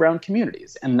Black and Brown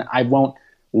communities. And I won't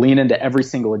lean into every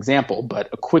single example, but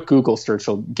a quick Google search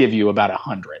will give you about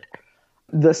 100.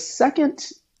 The second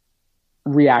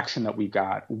reaction that we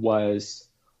got was,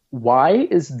 why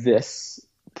is this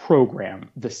program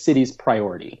the city's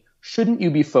priority? Shouldn't you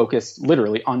be focused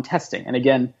literally on testing? And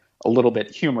again, a little bit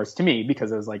humorous to me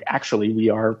because I was like, actually, we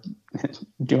are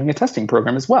doing a testing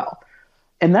program as well.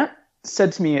 And that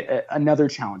said to me another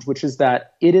challenge, which is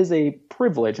that it is a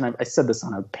privilege. And I said this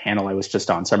on a panel I was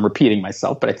just on, so I'm repeating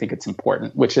myself, but I think it's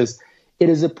important, which is it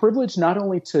is a privilege not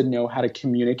only to know how to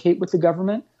communicate with the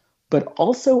government, but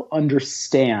also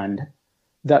understand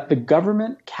that the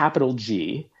government, capital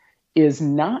G, is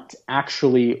not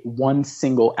actually one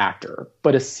single actor,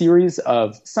 but a series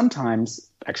of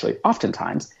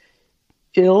oftentimes,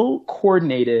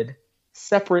 ill-coordinated,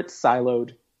 separate,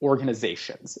 siloed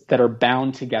organizations that are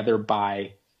bound together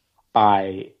by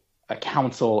a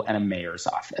council and a mayor's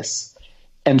office.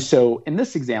 And so in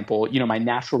this example, my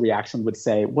natural reaction would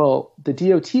say, well, the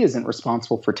DOT isn't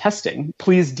responsible for testing.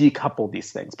 Please decouple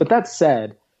these things. But that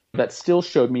said, that still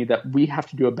showed me that we have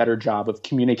to do a better job of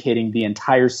communicating the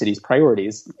entire city's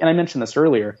priorities. And I mentioned this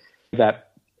earlier,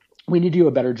 that we need to do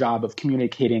a better job of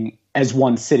communicating as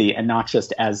one city and not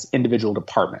just as individual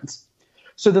departments.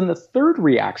 So then the third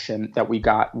reaction that we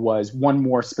got was one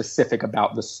more specific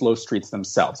about the slow streets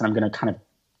themselves. And I'm going to kind of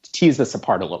tease this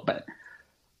apart a little bit.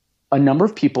 A number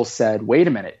of people said, wait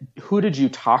a minute, who did you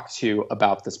talk to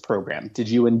about this program? Did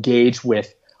you engage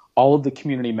with all of the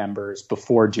community members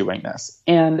before doing this?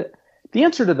 And the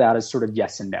answer to that is sort of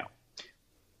yes and no.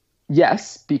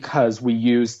 Yes, because we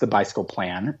used the bicycle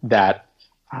plan that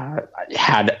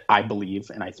had, I believe,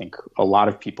 and I think a lot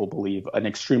of people believe, an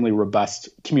extremely robust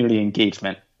community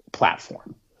engagement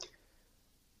platform.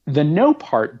 The no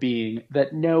part being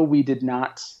that no, we did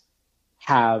not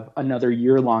have another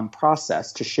year-long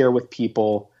process to share with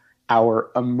people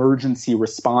our emergency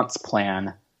response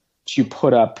plan to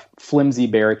put up flimsy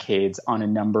barricades on a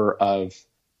number of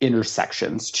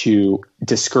intersections to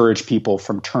discourage people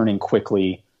from turning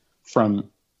quickly from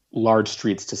large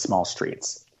streets to small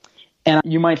streets. And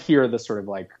you might hear the sort of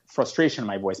like frustration in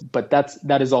my voice, but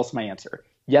that is also my answer.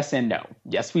 Yes and no.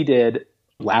 Yes, we did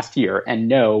last year, and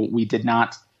no, we did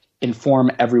not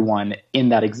inform everyone in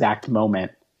that exact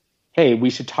moment, hey, we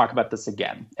should talk about this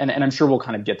again. And I'm sure we'll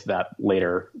kind of get to that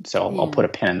later, so I'll put a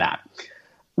pin in that.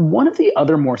 One of the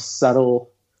other more subtle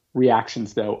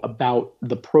reactions, though, about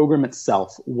the program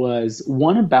itself was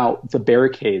one about the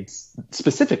barricades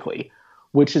specifically,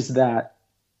 which is that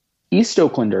East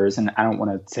Oaklanders, and I don't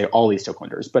want to say all East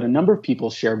Oaklanders, but a number of people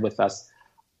shared with us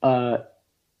a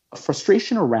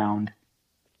frustration around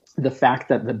the fact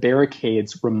that the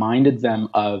barricades reminded them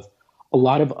of a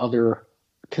lot of other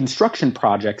construction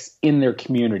projects in their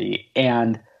community,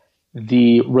 and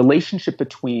the relationship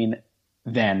between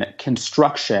then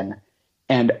construction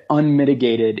and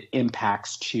unmitigated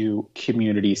impacts to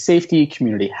community safety,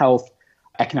 community health,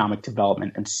 economic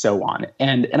development, and so on.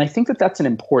 And I think that that's an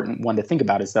important one to think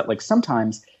about, is that like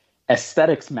sometimes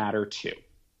aesthetics matter too.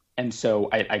 And so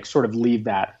I sort of leave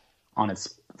that on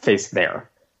its face there.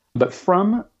 But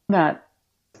from that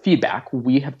feedback,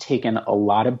 we have taken a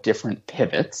lot of different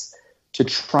pivots to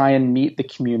try and meet the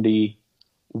community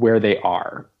where they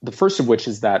are. The first of which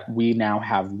is that we now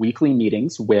have weekly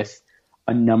meetings with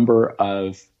a number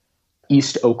of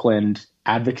East Oakland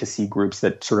advocacy groups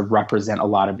that sort of represent a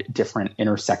lot of different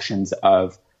intersections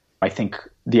of, I think,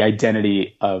 the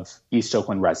identity of East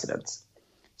Oakland residents.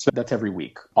 So that's every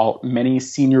week. Many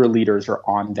senior leaders are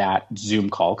on that Zoom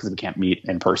call, because we can't meet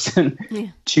in person,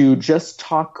 to just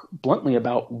talk bluntly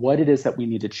about what it is that we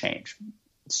need to change.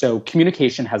 So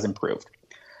communication has improved.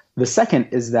 The second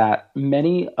is that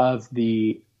many of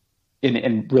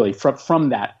and really from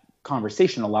that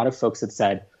conversation, a lot of folks had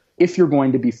said, if you're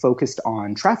going to be focused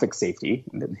on traffic safety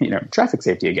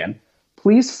again,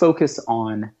 please focus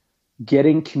on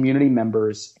getting community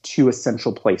members to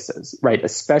essential places, right?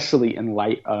 Especially in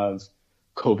light of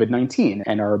COVID-19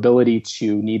 and our ability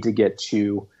to need to get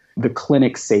to the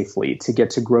clinic safely, to get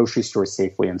to grocery stores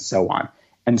safely, and so on.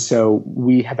 And so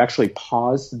we have actually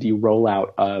paused the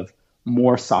rollout of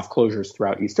more soft closures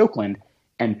throughout East Oakland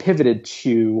and pivoted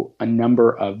to a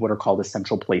number of what are called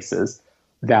essential places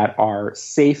that are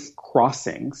safe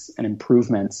crossings and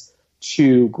improvements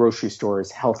to grocery stores,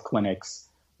 health clinics,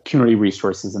 community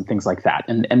resources, and things like that.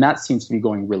 And that seems to be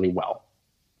going really well.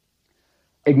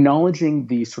 Acknowledging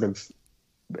the sort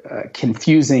of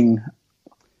confusing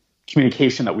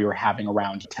communication that we were having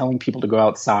around telling people to go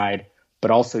outside, but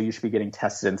also you should be getting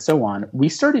tested and so on, we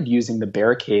started using the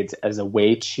barricades as a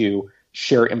way to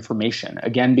share information.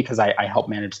 Again, because I help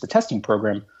manage the testing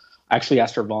program, I actually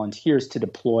asked our volunteers to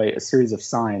deploy a series of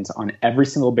signs on every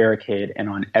single barricade and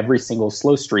on every single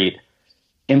slow street,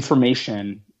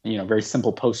 information, very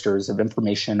simple posters of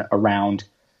information around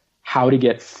how to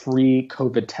get free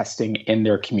COVID testing in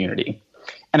their community.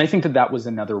 And I think that that was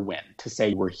another win, to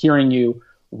say, we're hearing you,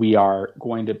 we are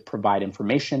going to provide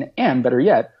information, and better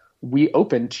yet, we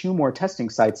opened 2 more testing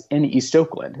sites in East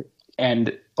Oakland.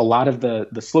 And a lot of the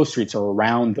slow streets are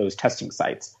around those testing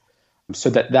sites.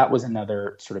 So that was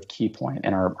another sort of key point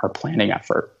in our planning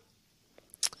effort.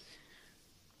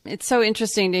 It's so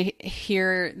interesting to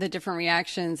hear the different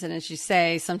reactions. And as you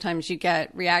say, sometimes you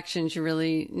get reactions you're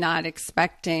really not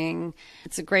expecting.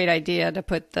 It's a great idea to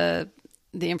put the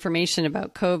information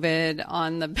about COVID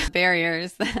on the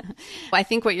barriers. I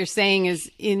think what you're saying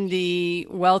is, in the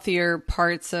wealthier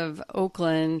parts of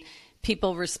Oakland,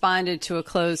 people responded to a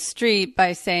closed street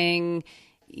by saying,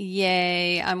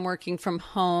 yay, I'm working from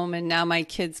home and now my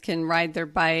kids can ride their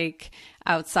bike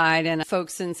outside. And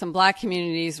folks in some Black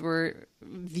communities were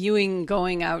viewing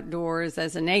going outdoors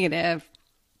as a negative,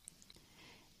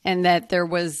 and that there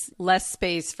was less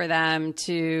space for them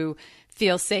to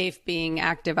feel safe being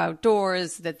active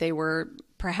outdoors, that they were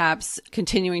perhaps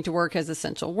continuing to work as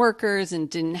essential workers and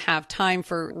didn't have time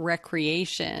for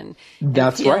recreation.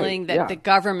 That's and feeling right. that Yeah. the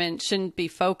government shouldn't be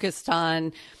focused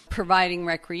on providing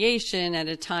recreation at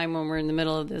a time when we're in the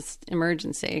middle of this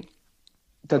emergency.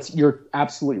 You're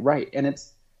absolutely right.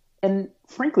 And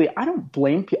frankly, I don't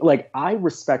blame people. Like, I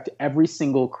respect every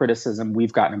single criticism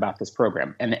we've gotten about this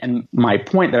program. And my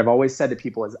point that I've always said to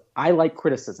people is, I like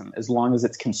criticism as long as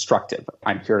it's constructive.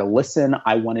 I'm here to listen.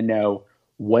 I want to know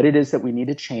what it is that we need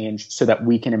to change so that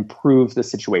we can improve the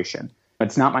situation.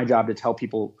 It's not my job to tell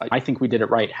people, I think we did it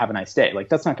right, have a nice day. Like,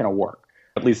 that's not going to work.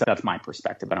 At least that's my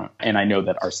perspective. And I know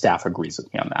that our staff agrees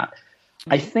with me on that.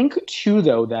 I think too,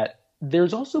 though, that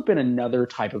there's also been another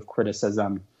type of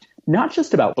criticism, not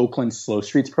just about Oakland's Slow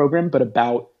Streets program, but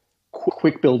about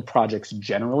quick build projects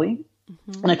generally.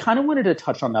 Mm-hmm. And I kind of wanted to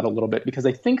touch on that a little bit, because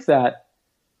I think that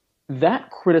that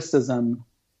criticism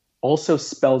also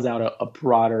spells out a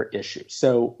broader issue.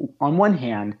 So on one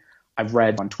hand, I've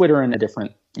read on Twitter and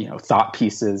different, thought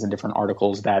pieces and different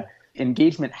articles that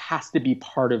engagement has to be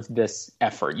part of this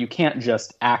effort. You can't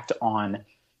just act on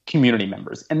community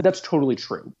members. And that's totally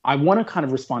true. I want to kind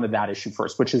of respond to that issue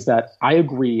first, which is that I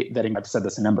agree that, I've said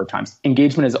this a number of times,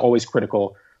 engagement is always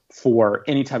critical for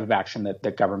any type of action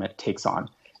that government takes on.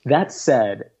 That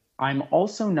said, I'm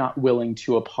also not willing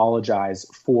to apologize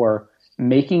for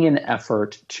making an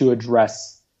effort to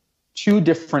address two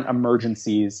different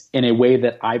emergencies in a way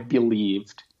that I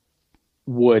believed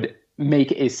would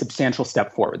make a substantial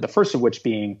step forward. The first of which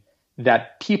being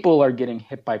that people are getting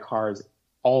hit by cars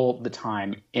all the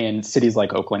time in cities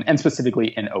like Oakland, and specifically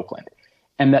in Oakland.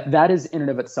 And that is in and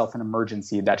of itself an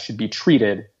emergency that should be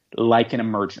treated like an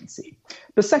emergency.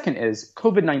 The second is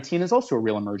COVID-19 is also a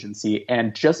real emergency.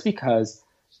 And just because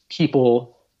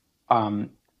people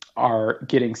are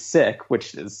getting sick,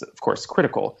 which is, of course,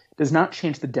 critical, does not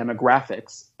change the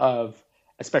demographics of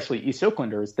especially East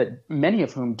Oaklanders, that many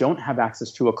of whom don't have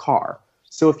access to a car.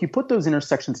 So if you put those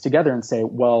intersections together and say,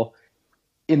 well,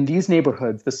 in these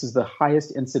neighborhoods, this is the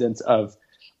highest incidence of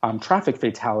traffic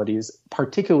fatalities,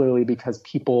 particularly because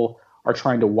people are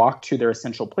trying to walk to their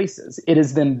essential places. It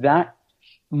is then that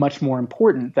much more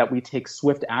important that we take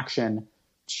swift action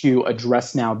to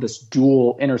address now this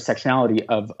dual intersectionality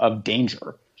of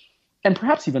danger. And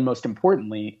perhaps even most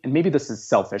importantly, and maybe this is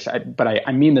selfish, but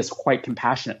I mean this quite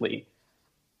compassionately,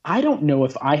 I don't know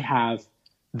if I have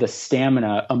the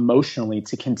stamina emotionally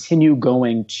to continue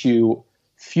going to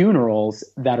funerals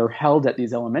that are held at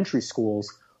these elementary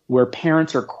schools where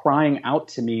parents are crying out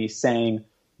to me saying,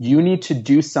 you need to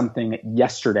do something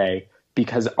yesterday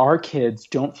because our kids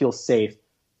don't feel safe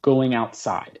going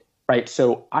outside, right?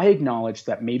 So I acknowledge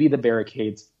that maybe the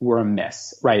barricades were a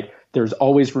miss, right? There's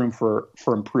always room for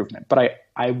improvement. But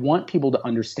I want people to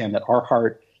understand that our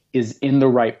heart is in the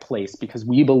right place because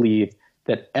we believe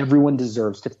that everyone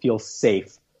deserves to feel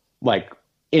safe, like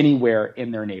anywhere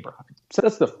in their neighborhood. So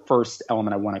that's the first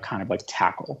element I want to kind of like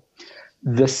tackle.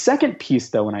 The second piece,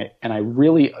 though, and I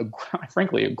really, I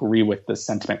frankly agree with this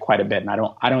sentiment quite a bit, and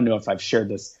I don't know if I've shared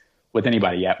this with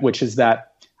anybody yet, which is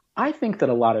that I think that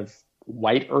a lot of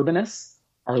white urbanists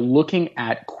are looking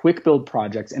at quick build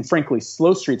projects and frankly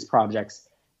slow streets projects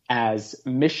as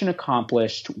mission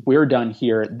accomplished. We're done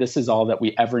here. This is all that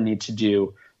we ever need to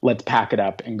do. Let's pack it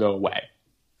up and go away.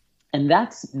 And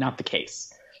that's not the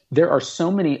case. There are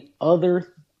so many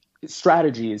other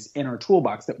strategies in our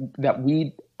toolbox that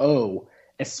we owe,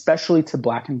 especially to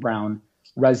Black and brown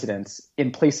residents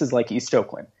in places like East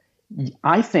Oakland.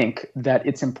 I think that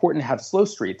it's important to have slow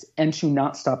streets and to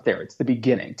not stop there. It's the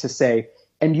beginning to say,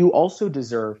 and you also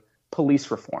deserve police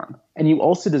reform, and you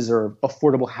also deserve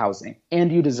affordable housing,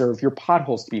 and you deserve your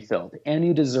potholes to be filled, and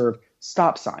you deserve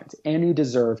stop signs, and you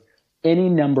deserve any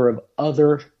number of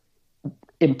other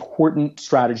important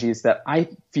strategies that I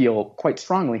feel quite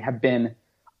strongly have been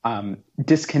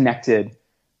disconnected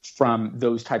from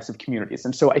those types of communities.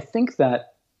 And so I think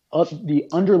that the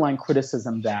underlying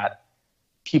criticism that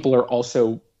people are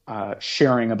also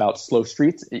sharing about slow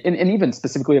streets, and even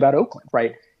specifically about Oakland,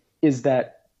 right, is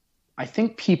that I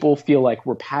think people feel like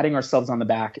we're patting ourselves on the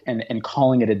back and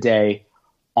calling it a day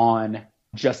on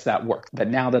just that work, that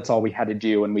now that's all we had to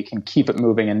do and we can keep it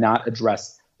moving and not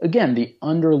address, again, the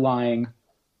underlying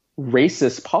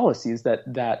racist policies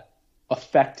that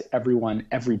affect everyone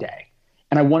every day.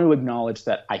 And I want to acknowledge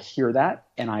that I hear that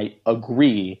and I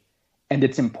agree. And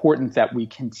it's important that we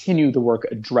continue the work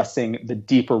addressing the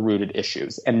deeper rooted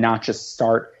issues and not just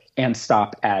start and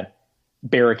stop at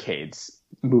barricades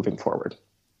moving forward.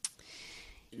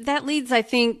 That leads, I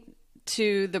think,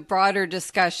 to the broader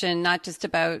discussion, not just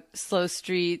about slow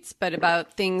streets, but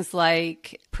about things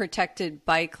like protected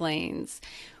bike lanes.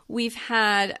 We've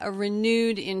had a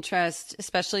renewed interest,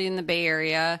 especially in the Bay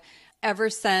Area, ever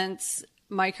since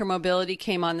micromobility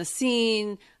came on the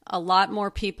scene. A lot more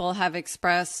people have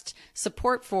expressed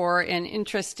support for and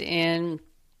interest in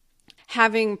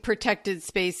having protected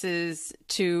spaces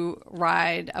to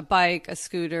ride a bike, a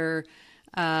scooter,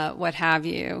 what have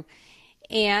you.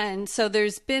 And so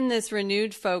there's been this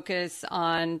renewed focus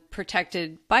on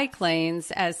protected bike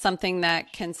lanes as something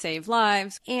that can save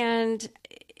lives. And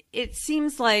it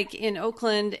seems like in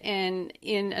Oakland and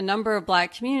in a number of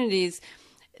Black communities,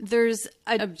 there's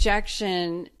an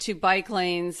objection to bike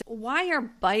lanes. Why are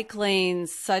bike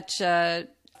lanes such a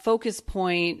focus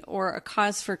point or a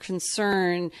cause for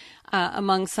concern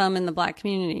among some in the Black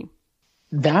community?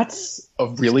 That's a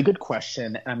really good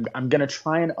question. I'm going to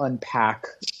try and unpack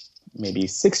maybe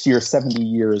 60 or 70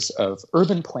 years of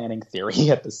urban planning theory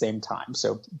at the same time.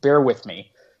 So bear with me.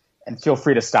 and feel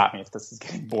free to stop me if this is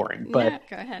getting boring. But yeah,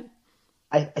 go ahead.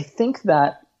 I think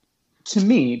that, to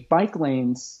me, bike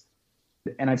lanes,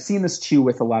 and I've seen this too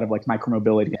with a lot of like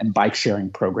micromobility and bike sharing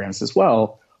programs as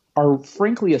well, are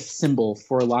frankly a symbol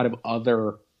for a lot of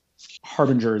other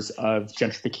harbingers of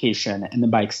gentrification, and then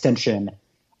by extension,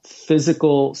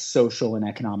 physical, social, and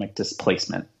economic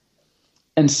displacement.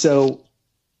 And so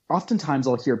oftentimes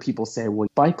I'll hear people say, well,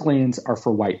 bike lanes are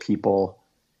for white people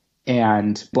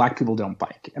and Black people don't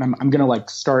bike. And I'm going to like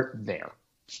start there.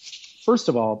 First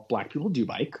of all, Black people do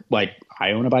bike. Like,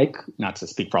 I own a bike, not to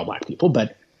speak for all Black people,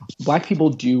 but Black people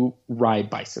do ride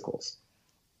bicycles.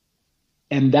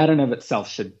 And that in of itself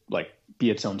should like be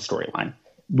its own storyline.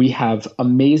 We have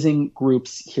amazing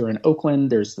groups here in Oakland.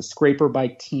 There's the Scraper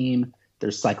Bike team.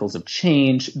 There's Cycles of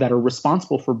Change that are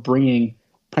responsible for bringing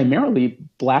primarily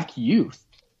Black youth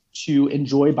to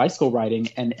enjoy bicycle riding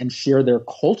and share their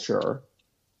culture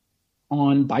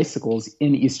on bicycles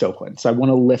in East Oakland. So I want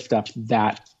to lift up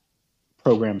that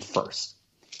program first.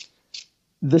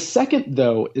 The second,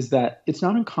 though, is that it's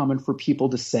not uncommon for people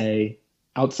to say,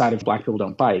 outside of Black people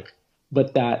don't bike,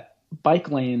 but that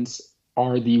bike lanes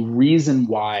are the reason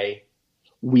why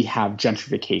we have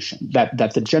gentrification, that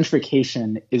the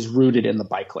gentrification is rooted in the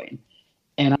bike lane.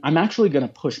 And I'm actually going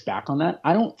to push back on that.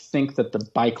 I don't think that the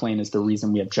bike lane is the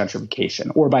reason we have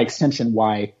gentrification, or by extension,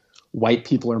 why white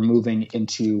people are moving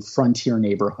into frontier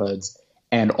neighborhoods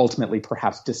and ultimately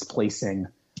perhaps displacing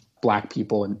Black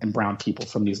people and brown people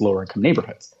from these lower income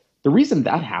neighborhoods. The reason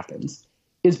that happens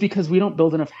is because we don't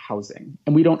build enough housing,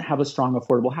 and we don't have a strong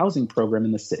affordable housing program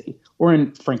in the city, or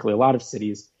in, frankly, a lot of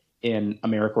cities in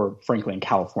America, or frankly in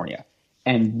California.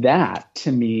 And that,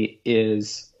 to me,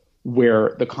 is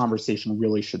where the conversation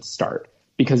really should start.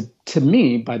 Because to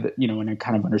me, and I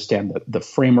kind of understand the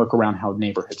framework around how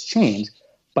neighborhoods change,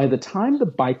 by the time the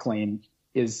bike lane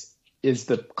is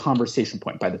the conversation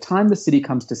point, by the time the city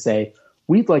comes to say,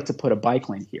 we'd like to put a bike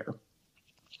lane here,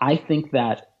 I think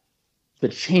that the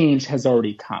change has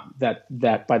already come,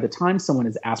 that by the time someone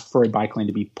has asked for a bike lane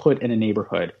to be put in a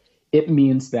neighborhood, it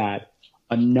means that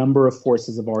a number of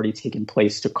forces have already taken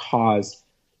place to cause,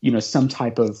 some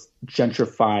type of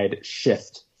gentrified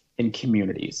shift in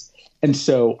communities. And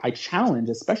so I challenge,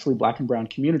 especially Black and brown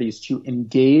communities, to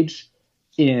engage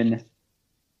in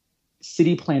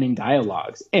city planning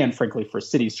dialogues, and frankly, for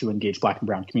cities to engage Black and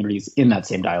brown communities in that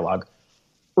same dialogue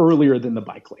earlier than the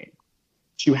bike lane.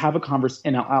 To have a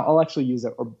conversation, and I'll actually use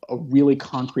a really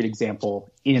concrete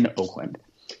example in Oakland.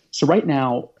 So right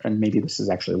now, and maybe this is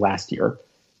actually last year,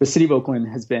 the city of Oakland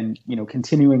has been,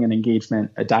 continuing an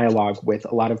engagement, a dialogue with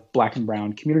a lot of Black and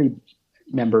brown community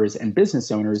members and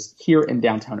business owners here in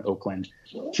downtown Oakland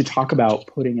to talk about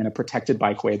putting in a protected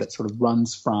bikeway that sort of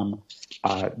runs from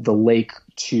the lake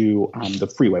to the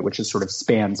freeway, which is sort of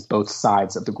spans both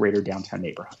sides of the greater downtown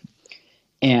neighborhood.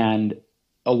 And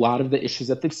a lot of the issues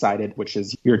that they've cited, which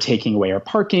is you're taking away our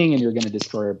parking and you're going to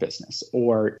destroy our business,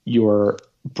 or you're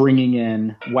bringing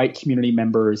in white community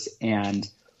members and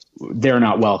they're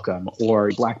not welcome, or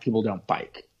Black people don't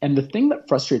bike. And the thing that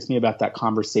frustrates me about that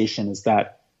conversation is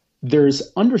that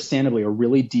there's understandably a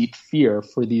really deep fear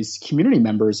for these community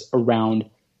members around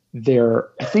their,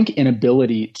 I think,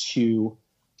 inability to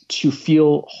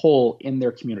feel whole in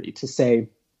their community, to say,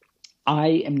 I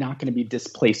am not going to be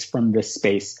displaced from this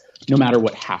space no matter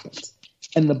what happens.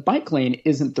 And the bike lane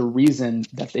isn't the reason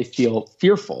that they feel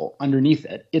fearful underneath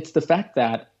it. It's the fact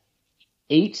that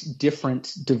 8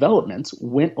 different developments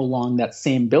went along that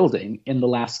same building in the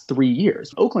last 3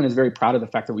 years. Oakland is very proud of the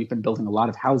fact that we've been building a lot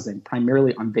of housing,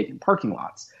 primarily on vacant parking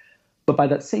lots. But by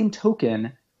that same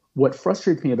token, what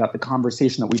frustrates me about the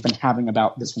conversation that we've been having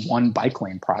about this one bike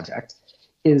lane project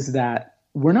is that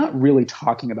we're not really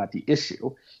talking about the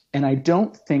issue. And I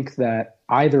don't think that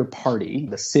either party,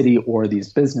 the city or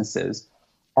these businesses,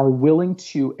 are willing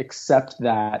to accept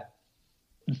that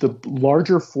the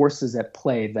larger forces at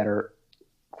play that are,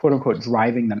 quote unquote,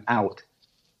 driving them out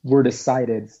were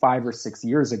decided 5 or 6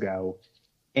 years ago.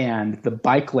 And the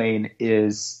bike lane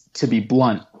is, to be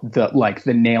blunt,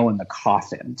 the nail in the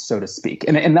coffin, so to speak.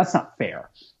 And that's not fair,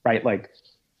 right? Like,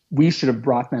 we should have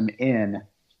brought them in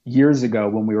years ago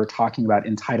when we were talking about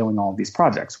entitling all of these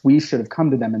projects. We should have come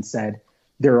to them and said,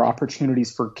 there are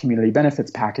opportunities for community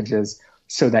benefits packages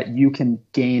so that you can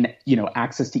gain,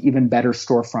 access to even better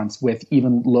storefronts with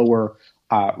even lower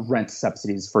rent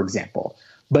subsidies, for example.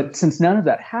 But since none of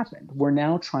that happened, we're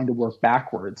now trying to work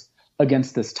backwards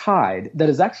against this tide that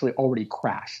has actually already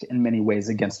crashed in many ways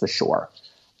against the shore.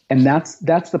 And that's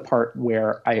the part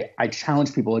where I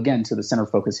challenge people, again, to the center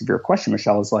focus of your question,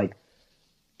 Michelle, is like,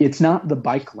 it's not the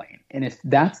bike lane. And if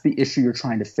that's the issue you're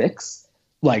trying to fix,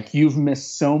 like, you've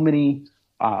missed so many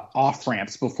off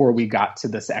ramps before we got to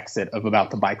this exit of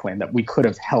about the bike lane that we could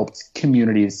have helped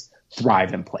communities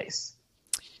thrive in place.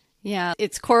 Yeah,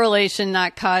 it's correlation,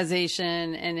 not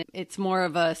causation, and it's more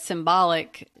of a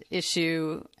symbolic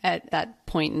issue at that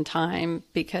point in time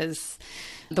because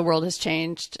the world has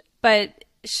changed. But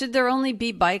should there only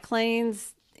be bike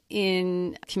lanes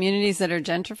in communities that are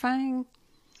gentrifying?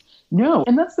 No.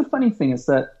 And that's the funny thing is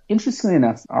that, interestingly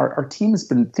enough, our team has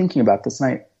been thinking about this.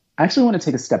 And I actually want to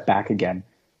take a step back again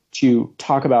to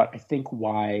talk about, I think,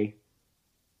 why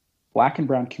Black and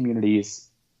brown communities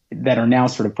that are now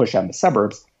sort of pushed out in the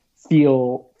suburbs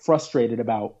feel frustrated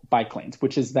about bike lanes,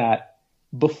 which is that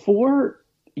before,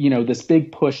 this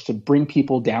big push to bring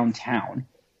people downtown,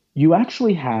 you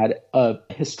actually had a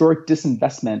historic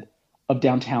disinvestment of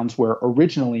downtowns where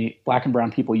originally Black and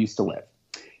brown people used to live.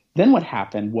 Then what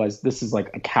happened was, this is like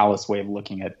a callous way of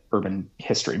looking at urban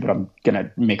history, but I'm going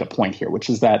to make a point here, which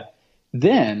is that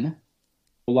then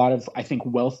a lot of, I think,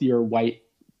 wealthier white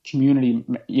community,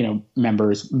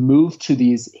 members moved to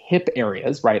these hip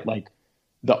areas, right? Like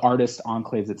the artist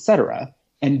enclaves, et cetera,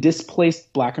 and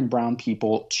displaced Black and brown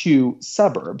people to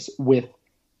suburbs with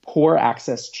poor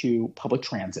access to public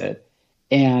transit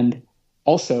and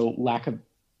also lack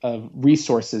of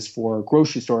resources for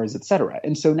grocery stores, et cetera.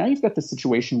 And so now you've got the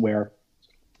situation where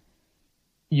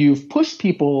you've pushed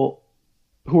people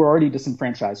who are already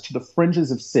disenfranchised to the fringes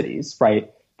of cities,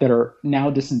 right, that are now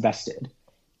disinvested.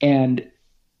 And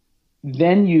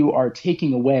then you are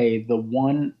taking away the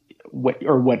one,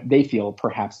 or what they feel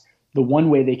perhaps, the one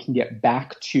way they can get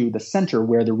back to the center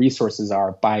where the resources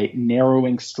are, by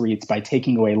narrowing streets, by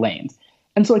taking away lanes.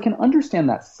 And so I can understand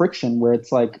that friction where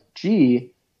it's like,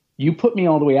 gee, you put me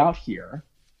all the way out here,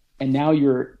 and now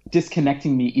you're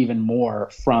disconnecting me even more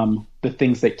from the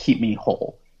things that keep me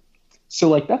whole. So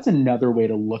like, that's another way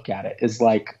to look at it, is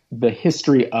like the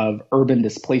history of urban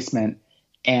displacement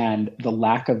and the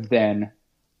lack of then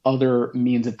other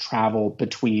means of travel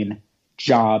between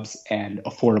jobs and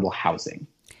affordable housing.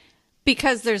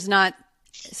 Because there's not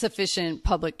sufficient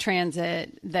public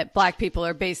transit, that Black people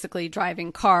are basically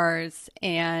driving cars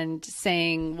and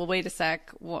saying, well, wait a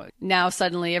sec, now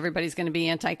suddenly everybody's going to be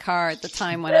anti-car at the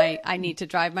time when I need to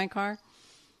drive my car?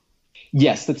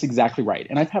 Yes, that's exactly right.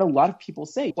 And I've had a lot of people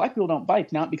say Black people don't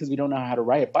bike, not because we don't know how to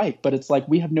ride a bike, but it's like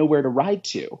we have nowhere to ride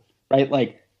to, right?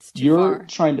 Like you're far.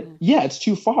 Trying to, yeah, it's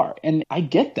too far. And I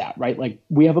get that, right? Like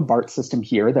we have a BART system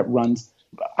here that runs,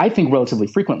 I think, relatively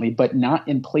frequently, but not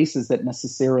in places that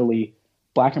necessarily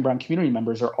Black and brown community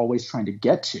members are always trying to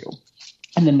get to.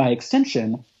 And then by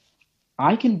extension,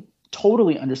 I can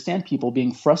totally understand people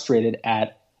being frustrated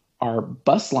at our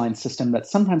bus line system that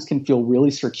sometimes can feel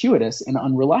really circuitous and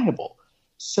unreliable.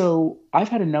 So I've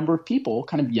had a number of people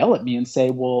kind of yell at me and say,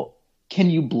 well, can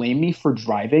you blame me for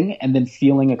driving? And then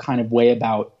feeling a kind of way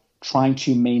about trying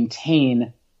to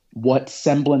maintain what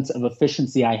semblance of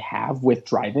efficiency I have with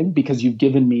driving because you've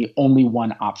given me only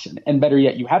one option. And better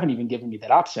yet, you haven't even given me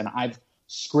that option. I've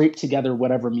scraped together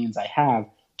whatever means I have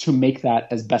to make that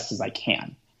as best as I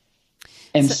can.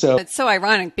 And so it's so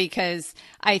ironic because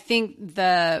I think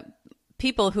the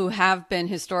people who have been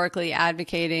historically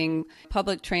advocating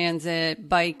public transit,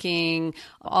 biking,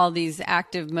 all these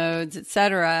active modes, et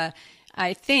cetera,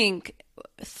 I think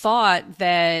thought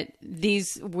that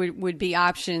these would be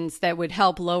options that would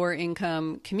help lower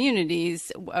income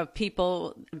communities of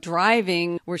people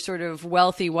driving. Were sort of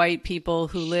wealthy white people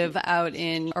who live out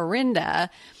in Orinda,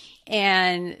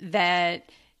 and that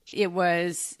it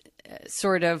was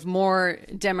sort of more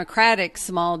democratic,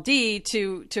 small d,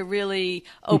 to really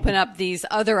open up these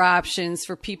other options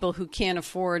for people who can't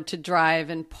afford to drive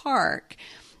and park.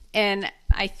 And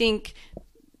I think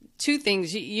two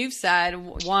things you've said.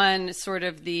 One, sort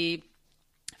of the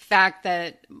fact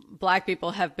that Black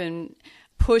people have been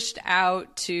pushed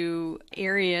out to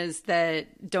areas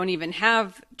that don't even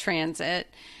have transit,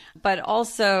 but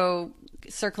also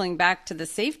circling back to the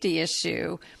safety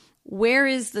issue, where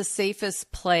is the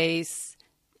safest place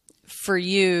for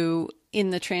you in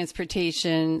the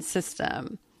transportation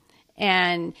system?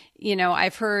 And, you know,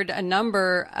 I've heard a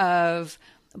number of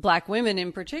Black women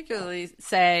in particular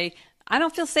say, I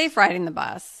don't feel safe riding the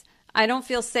bus. I don't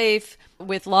feel safe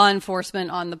with law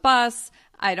enforcement on the bus.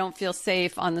 I don't feel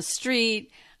safe on the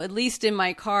street. At least in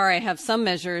my car, I have some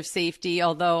measure of safety,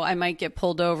 although I might get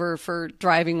pulled over for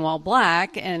driving while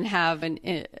Black and have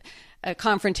a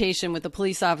confrontation with a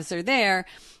police officer there,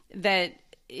 that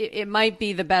it might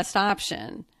be the best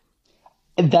option.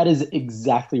 And that is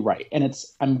exactly right. And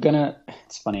it's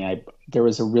funny. There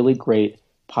was a really great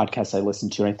podcast I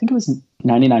listened to, and I think it was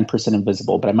 99%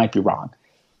 Invisible, but I might be wrong,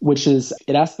 which is,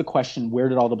 it asked the question, where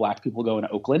did all the Black people go in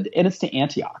Oakland? And it's to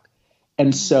Antioch.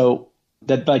 And so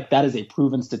That is a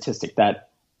proven statistic that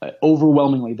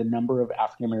overwhelmingly the number of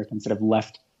African Americans that have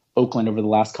left Oakland over the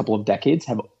last couple of decades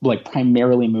have like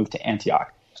primarily moved to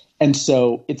Antioch. And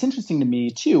so it's interesting to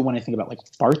me too, when I think about like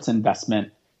BART's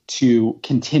investment to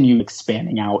continue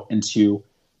expanding out into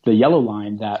the Yellow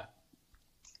Line, that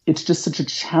it's just such a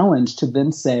challenge to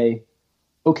then say,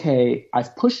 okay,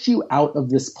 I've pushed you out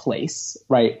of this place,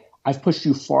 right? I've pushed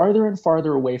you farther and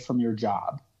farther away from your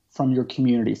job, from your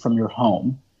community, from your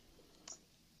home.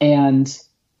 And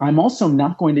I'm also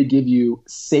not going to give you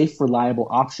safe, reliable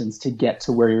options to get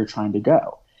to where you're trying to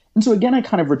go. And so again, I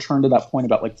kind of return to that point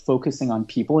about like focusing on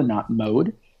people and not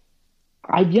mode.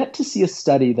 I've yet to see a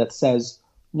study that says,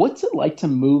 what's it like to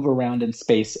move around in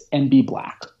space and be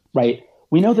Black, right?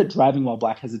 We know that driving while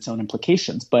Black has its own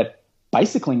implications, but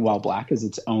bicycling while Black is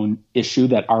its own issue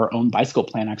that our own bicycle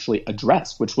plan actually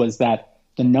addressed, which was that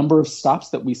the number of stops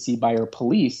that we see by our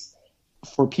police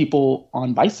for people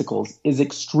on bicycles is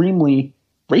extremely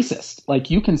racist. Like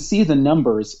you can see the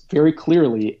numbers very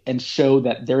clearly and show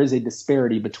that there is a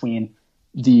disparity between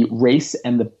the race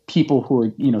and the people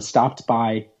who are, stopped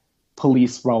by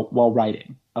police while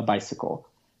riding a bicycle.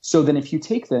 So then if you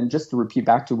take then, just to repeat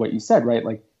back to what you said, right?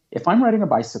 Like if I'm riding a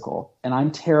bicycle and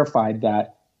I'm terrified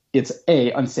that it's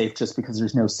unsafe just because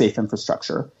there's no safe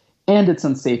infrastructure, and it's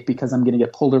unsafe because I'm going to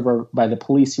get pulled over by the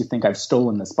police who think I've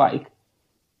stolen this bike,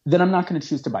 then I'm not going to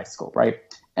choose to bicycle, right?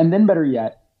 And then better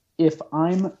yet, if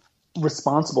I'm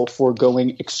responsible for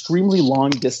going extremely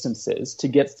long distances to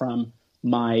get from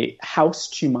my house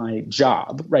to my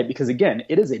job, right? Because again,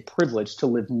 it is a privilege to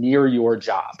live near your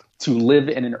job. To live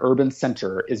in an urban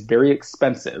center is very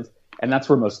expensive, and that's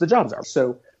where most of the jobs are.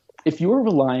 So if you are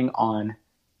relying on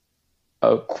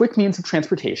a quick means of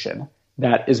transportation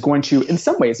that is going to, in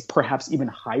some ways, perhaps even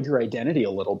hide your identity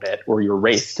a little bit, or your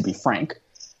race, to be frank,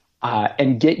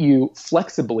 and get you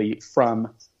flexibly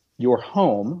from your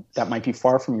home that might be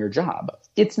far from your job,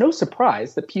 it's no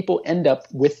surprise that people end up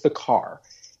with the car.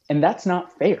 And that's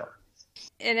not fair.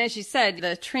 And as you said,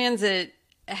 the transit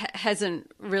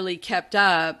hasn't really kept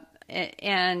up,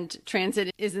 and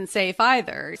transit isn't safe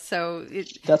either. So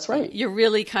that's right. You're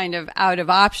really kind of out of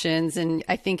options. And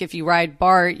I think if you ride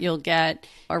BART, you'll get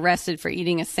arrested for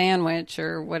eating a sandwich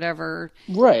or whatever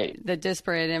the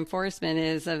disparate enforcement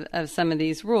is of some of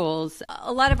these rules.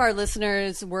 A lot of our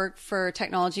listeners work for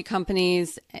technology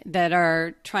companies that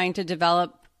are trying to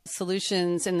develop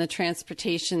solutions in the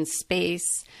transportation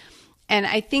space. And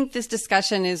I think this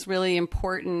discussion is really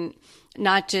important,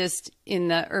 not just in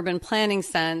the urban planning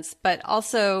sense, but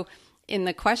also in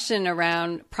the question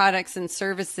around products and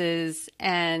services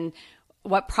and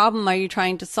what problem are you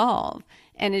trying to solve?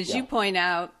 And as you point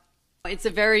out, it's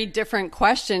a very different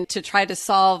question to try to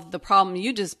solve the problem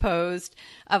you just posed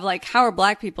of like, how are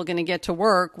Black people going to get to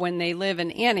work when they live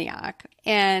in Antioch?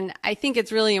 And I think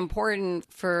it's really important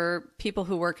for people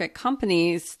who work at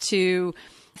companies to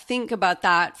think about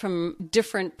that from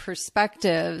different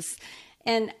perspectives.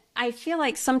 And I feel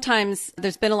like sometimes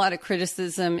there's been a lot of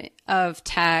criticism of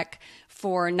tech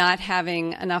for not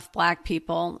having enough Black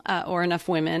people or enough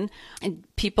women and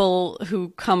people who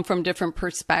come from different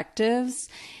perspectives.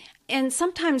 And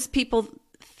sometimes people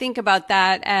think about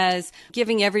that as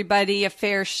giving everybody a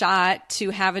fair shot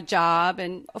to have a job.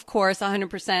 And of course,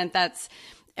 100%, that's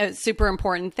a super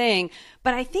important thing.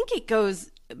 But I think it goes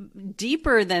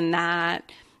deeper than that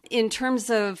in terms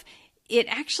of it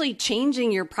actually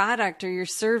changing your product or your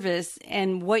service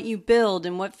and what you build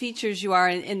and what features you are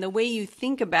and the way you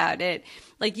think about it.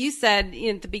 Like you said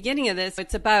at the beginning of this,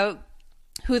 it's about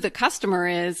who the customer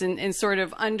is and sort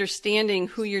of understanding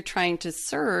who you're trying to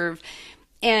serve.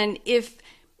 And if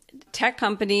tech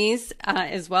companies,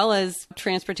 as well as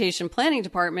transportation planning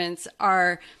departments,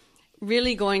 are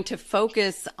really going to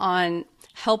focus on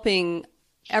helping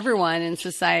everyone in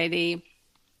society,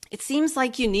 it seems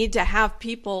like you need to have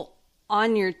people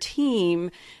on your team,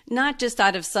 not just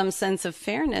out of some sense of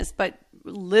fairness, but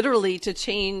literally to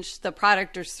change the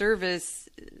product or service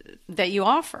that you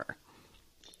offer.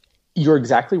 You're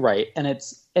exactly right. And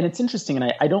it's interesting.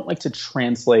 And I don't like to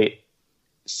translate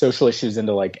social issues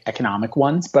into like economic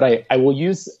ones, but I will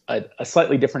use a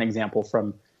slightly different example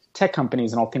from tech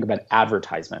companies. And I'll think about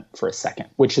advertisement for a second,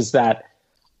 which is that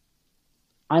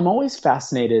I'm always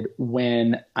fascinated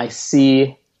when I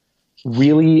see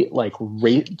really like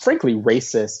frankly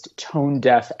racist, tone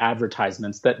deaf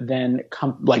advertisements that then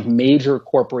come like major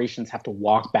corporations have to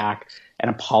walk back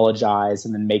and apologize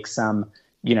and then make some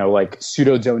like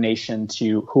pseudo donation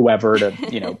to whoever to,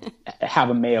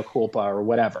 have a mea culpa or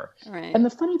whatever. Right. And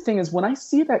the funny thing is when I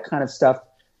see that kind of stuff,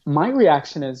 my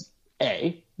reaction is,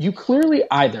 A, you clearly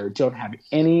either don't have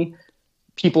any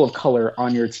people of color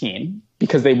on your team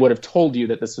because they would have told you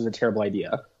that this was a terrible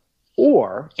idea,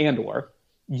 or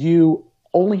you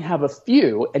only have a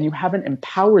few and you haven't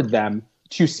empowered them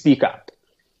to speak up.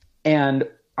 And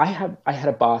I had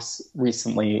a boss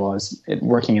recently while I was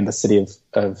working in the city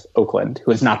of Oakland,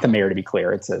 who is not the mayor, to be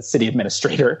clear, it's a city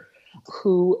administrator,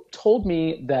 who told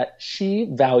me that she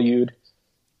valued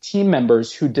team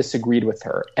members who disagreed with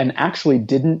her and actually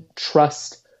didn't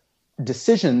trust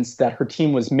decisions that her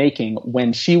team was making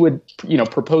when she would,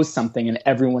 propose something and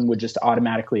everyone would just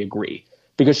automatically agree,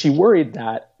 because she worried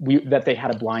that they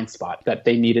had a blind spot that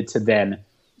they needed to then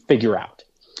figure out.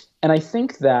 And I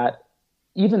think that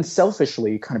even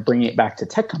selfishly, kind of bringing it back to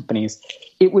tech companies,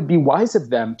 it would be wise of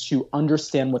them to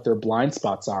understand what their blind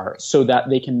spots are so that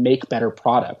they can make better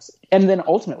products. And then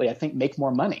ultimately, I think, make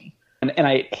more money. And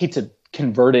I hate to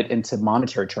convert it into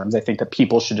monetary terms. I think that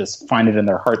people should just find it in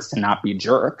their hearts to not be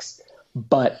jerks.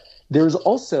 But there's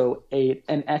also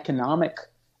an economic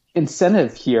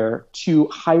incentive here to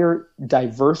hire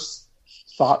diverse,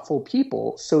 thoughtful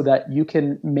people so that you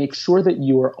can make sure that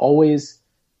you are always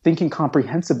thinking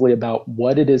comprehensively about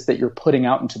what it is that you're putting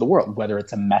out into the world, whether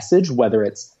it's a message, whether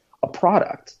it's a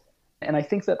product. And I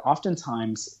think that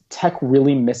oftentimes tech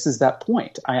really misses that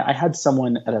point. I had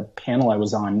someone at a panel I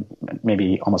was on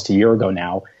maybe almost a year ago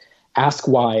now ask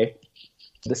why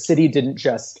the city didn't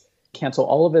just cancel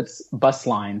all of its bus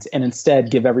lines and instead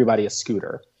give everybody a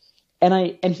scooter.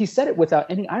 And he said it without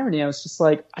any irony. I was just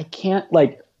like, I can't,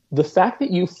 the fact that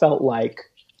you felt like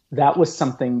that was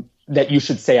something that you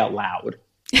should say out loud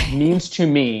means to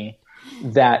me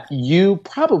that you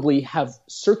probably have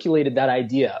circulated that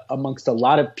idea amongst a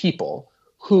lot of people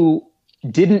who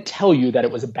didn't tell you that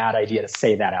it was a bad idea to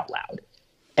say that out loud.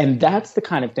 And that's the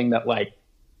kind of thing that,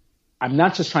 I'm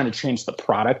not just trying to change the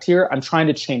product here. I'm trying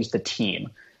to change the team.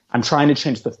 I'm trying to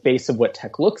change the face of what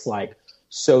tech looks like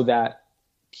so that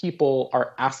people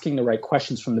are asking the right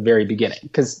questions from the very beginning.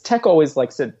 Because tech always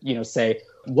likes to, say,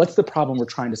 what's the problem we're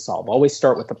trying to solve? Always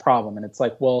start with the problem. And it's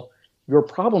like, well, your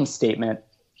problem statement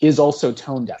is also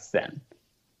tone deaf then.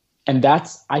 And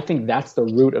I think that's the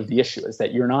root of the issue, is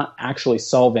that you're not actually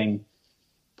solving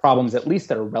problems, at least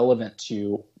that are relevant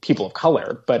to people of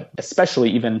color, but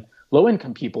especially even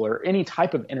low-income people or any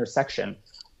type of intersection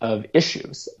of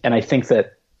issues. And I think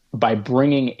that by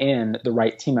bringing in the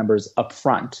right team members up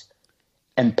front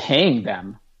and paying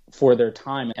them for their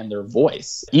time and their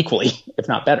voice equally, if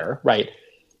not better, right,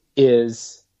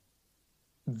 is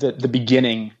the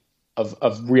beginning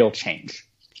of real change.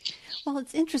 Well,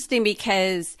 it's interesting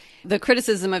because the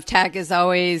criticism of tech is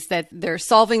always that they're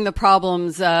solving the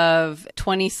problems of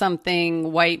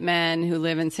 20-something white men who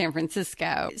live in San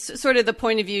Francisco. Sort of the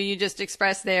point of view you just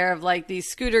expressed there of these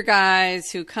scooter guys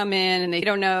who come in and they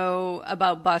don't know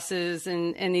about buses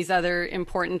and these other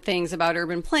important things about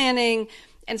urban planning.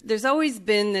 And there's always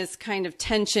been this kind of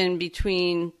tension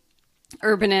between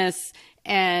urbanists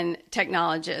and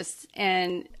technologists.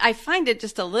 And I find it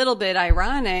just a little bit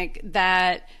ironic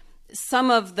that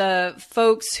some of the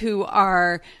folks who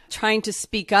are trying to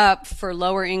speak up for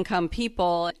lower income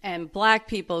people and Black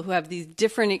people who have these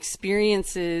different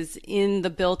experiences in the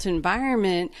built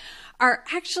environment are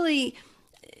actually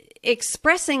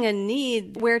expressing a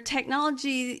need where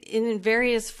technology in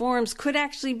various forms could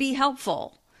actually be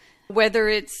helpful. Whether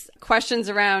it's questions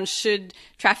around should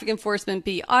traffic enforcement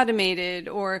be automated,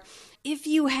 or if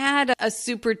you had a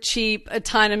super cheap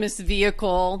autonomous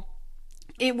vehicle,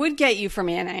 it would get you from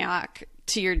Antioch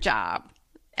to your job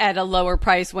at a lower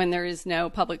price when there is no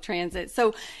public transit.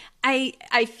 So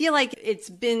I feel like it's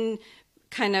been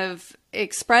kind of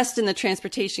expressed in the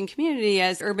transportation community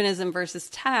as urbanism versus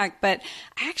tech, but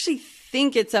I actually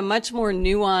think it's a much more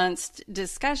nuanced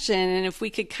discussion. And if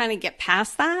we could kind of get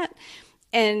past that,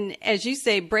 and as you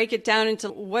say, break it down into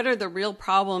what are the real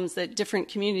problems that different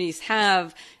communities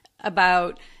have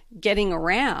about getting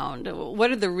around,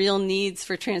 what are the real needs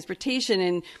for transportation,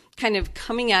 and kind of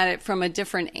coming at it from a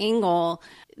different angle,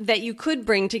 that you could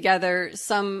bring together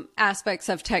some aspects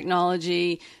of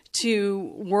technology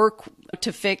to work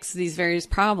to fix these various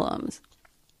problems.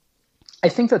 I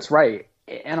think that's right.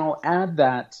 And I'll add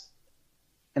that,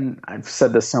 and I've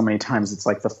said this so many times, it's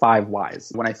like the 5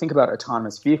 whys. When I think about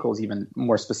autonomous vehicles, even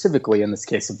more specifically in this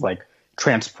case of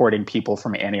transporting people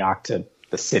from Antioch to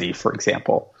the city, for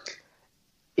example,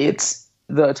 it's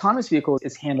the autonomous vehicle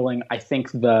is handling, I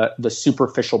think, the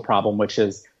superficial problem, which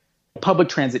is public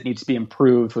transit needs to be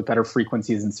improved with better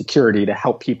frequencies and security to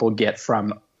help people get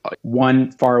from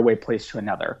one faraway place to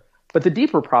another. But the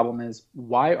deeper problem is,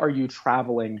 why are you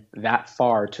traveling that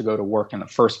far to go to work in the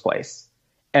first place?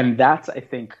 And that's, I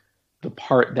think, the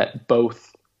part that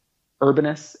both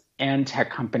urbanists and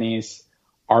tech companies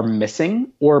are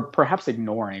missing or perhaps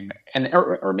ignoring,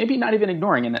 or maybe not even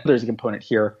ignoring. And there's a component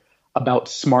here about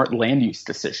smart land use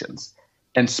decisions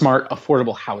and smart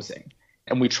affordable housing.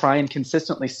 And we try and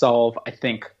consistently solve, I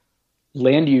think,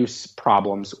 land use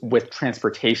problems with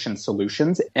transportation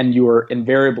solutions. And you're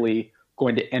invariably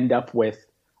going to end up with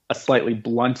a slightly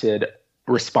blunted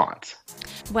response.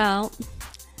 Well,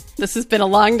 this has been a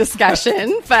long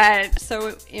discussion, but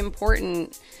so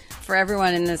important for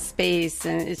everyone in this space.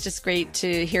 And it's just great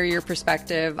to hear your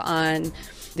perspective on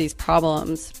these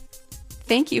problems.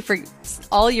 Thank you for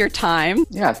all your time.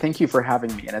 Yeah, thank you for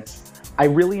having me. And I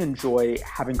really enjoy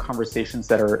having conversations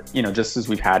that are, just as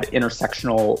we've had,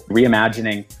 intersectional,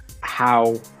 reimagining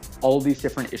how all these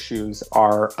different issues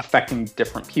are affecting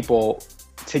different people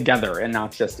together and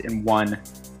not just in one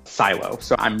silo.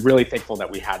 So I'm really thankful that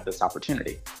we had this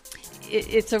opportunity.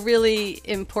 It's a really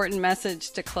important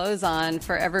message to close on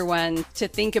for everyone to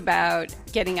think about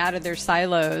getting out of their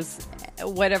silos,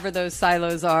 whatever those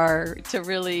silos are, to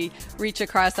really reach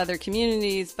across other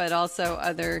communities, but also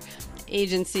other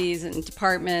agencies and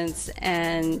departments,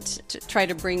 and to try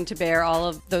to bring to bear all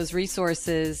of those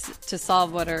resources to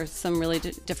solve what are some really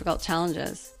difficult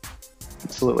challenges.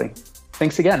 Absolutely.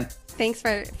 Thanks again. Thanks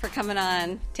for coming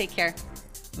on. Take care.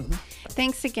 Mm-hmm.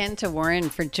 Thanks again to Warren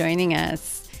for joining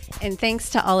us. And thanks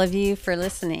to all of you for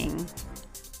listening.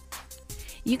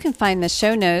 You can find the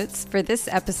show notes for this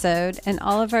episode and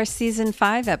all of our Season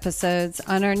 5 episodes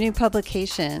on our new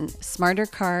publication,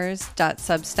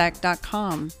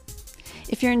 smartercars.substack.com.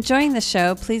 If you're enjoying the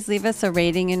show, please leave us a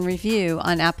rating and review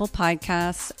on Apple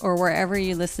Podcasts or wherever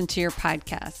you listen to your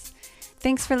podcasts.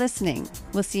 Thanks for listening.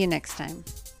 We'll see you next time.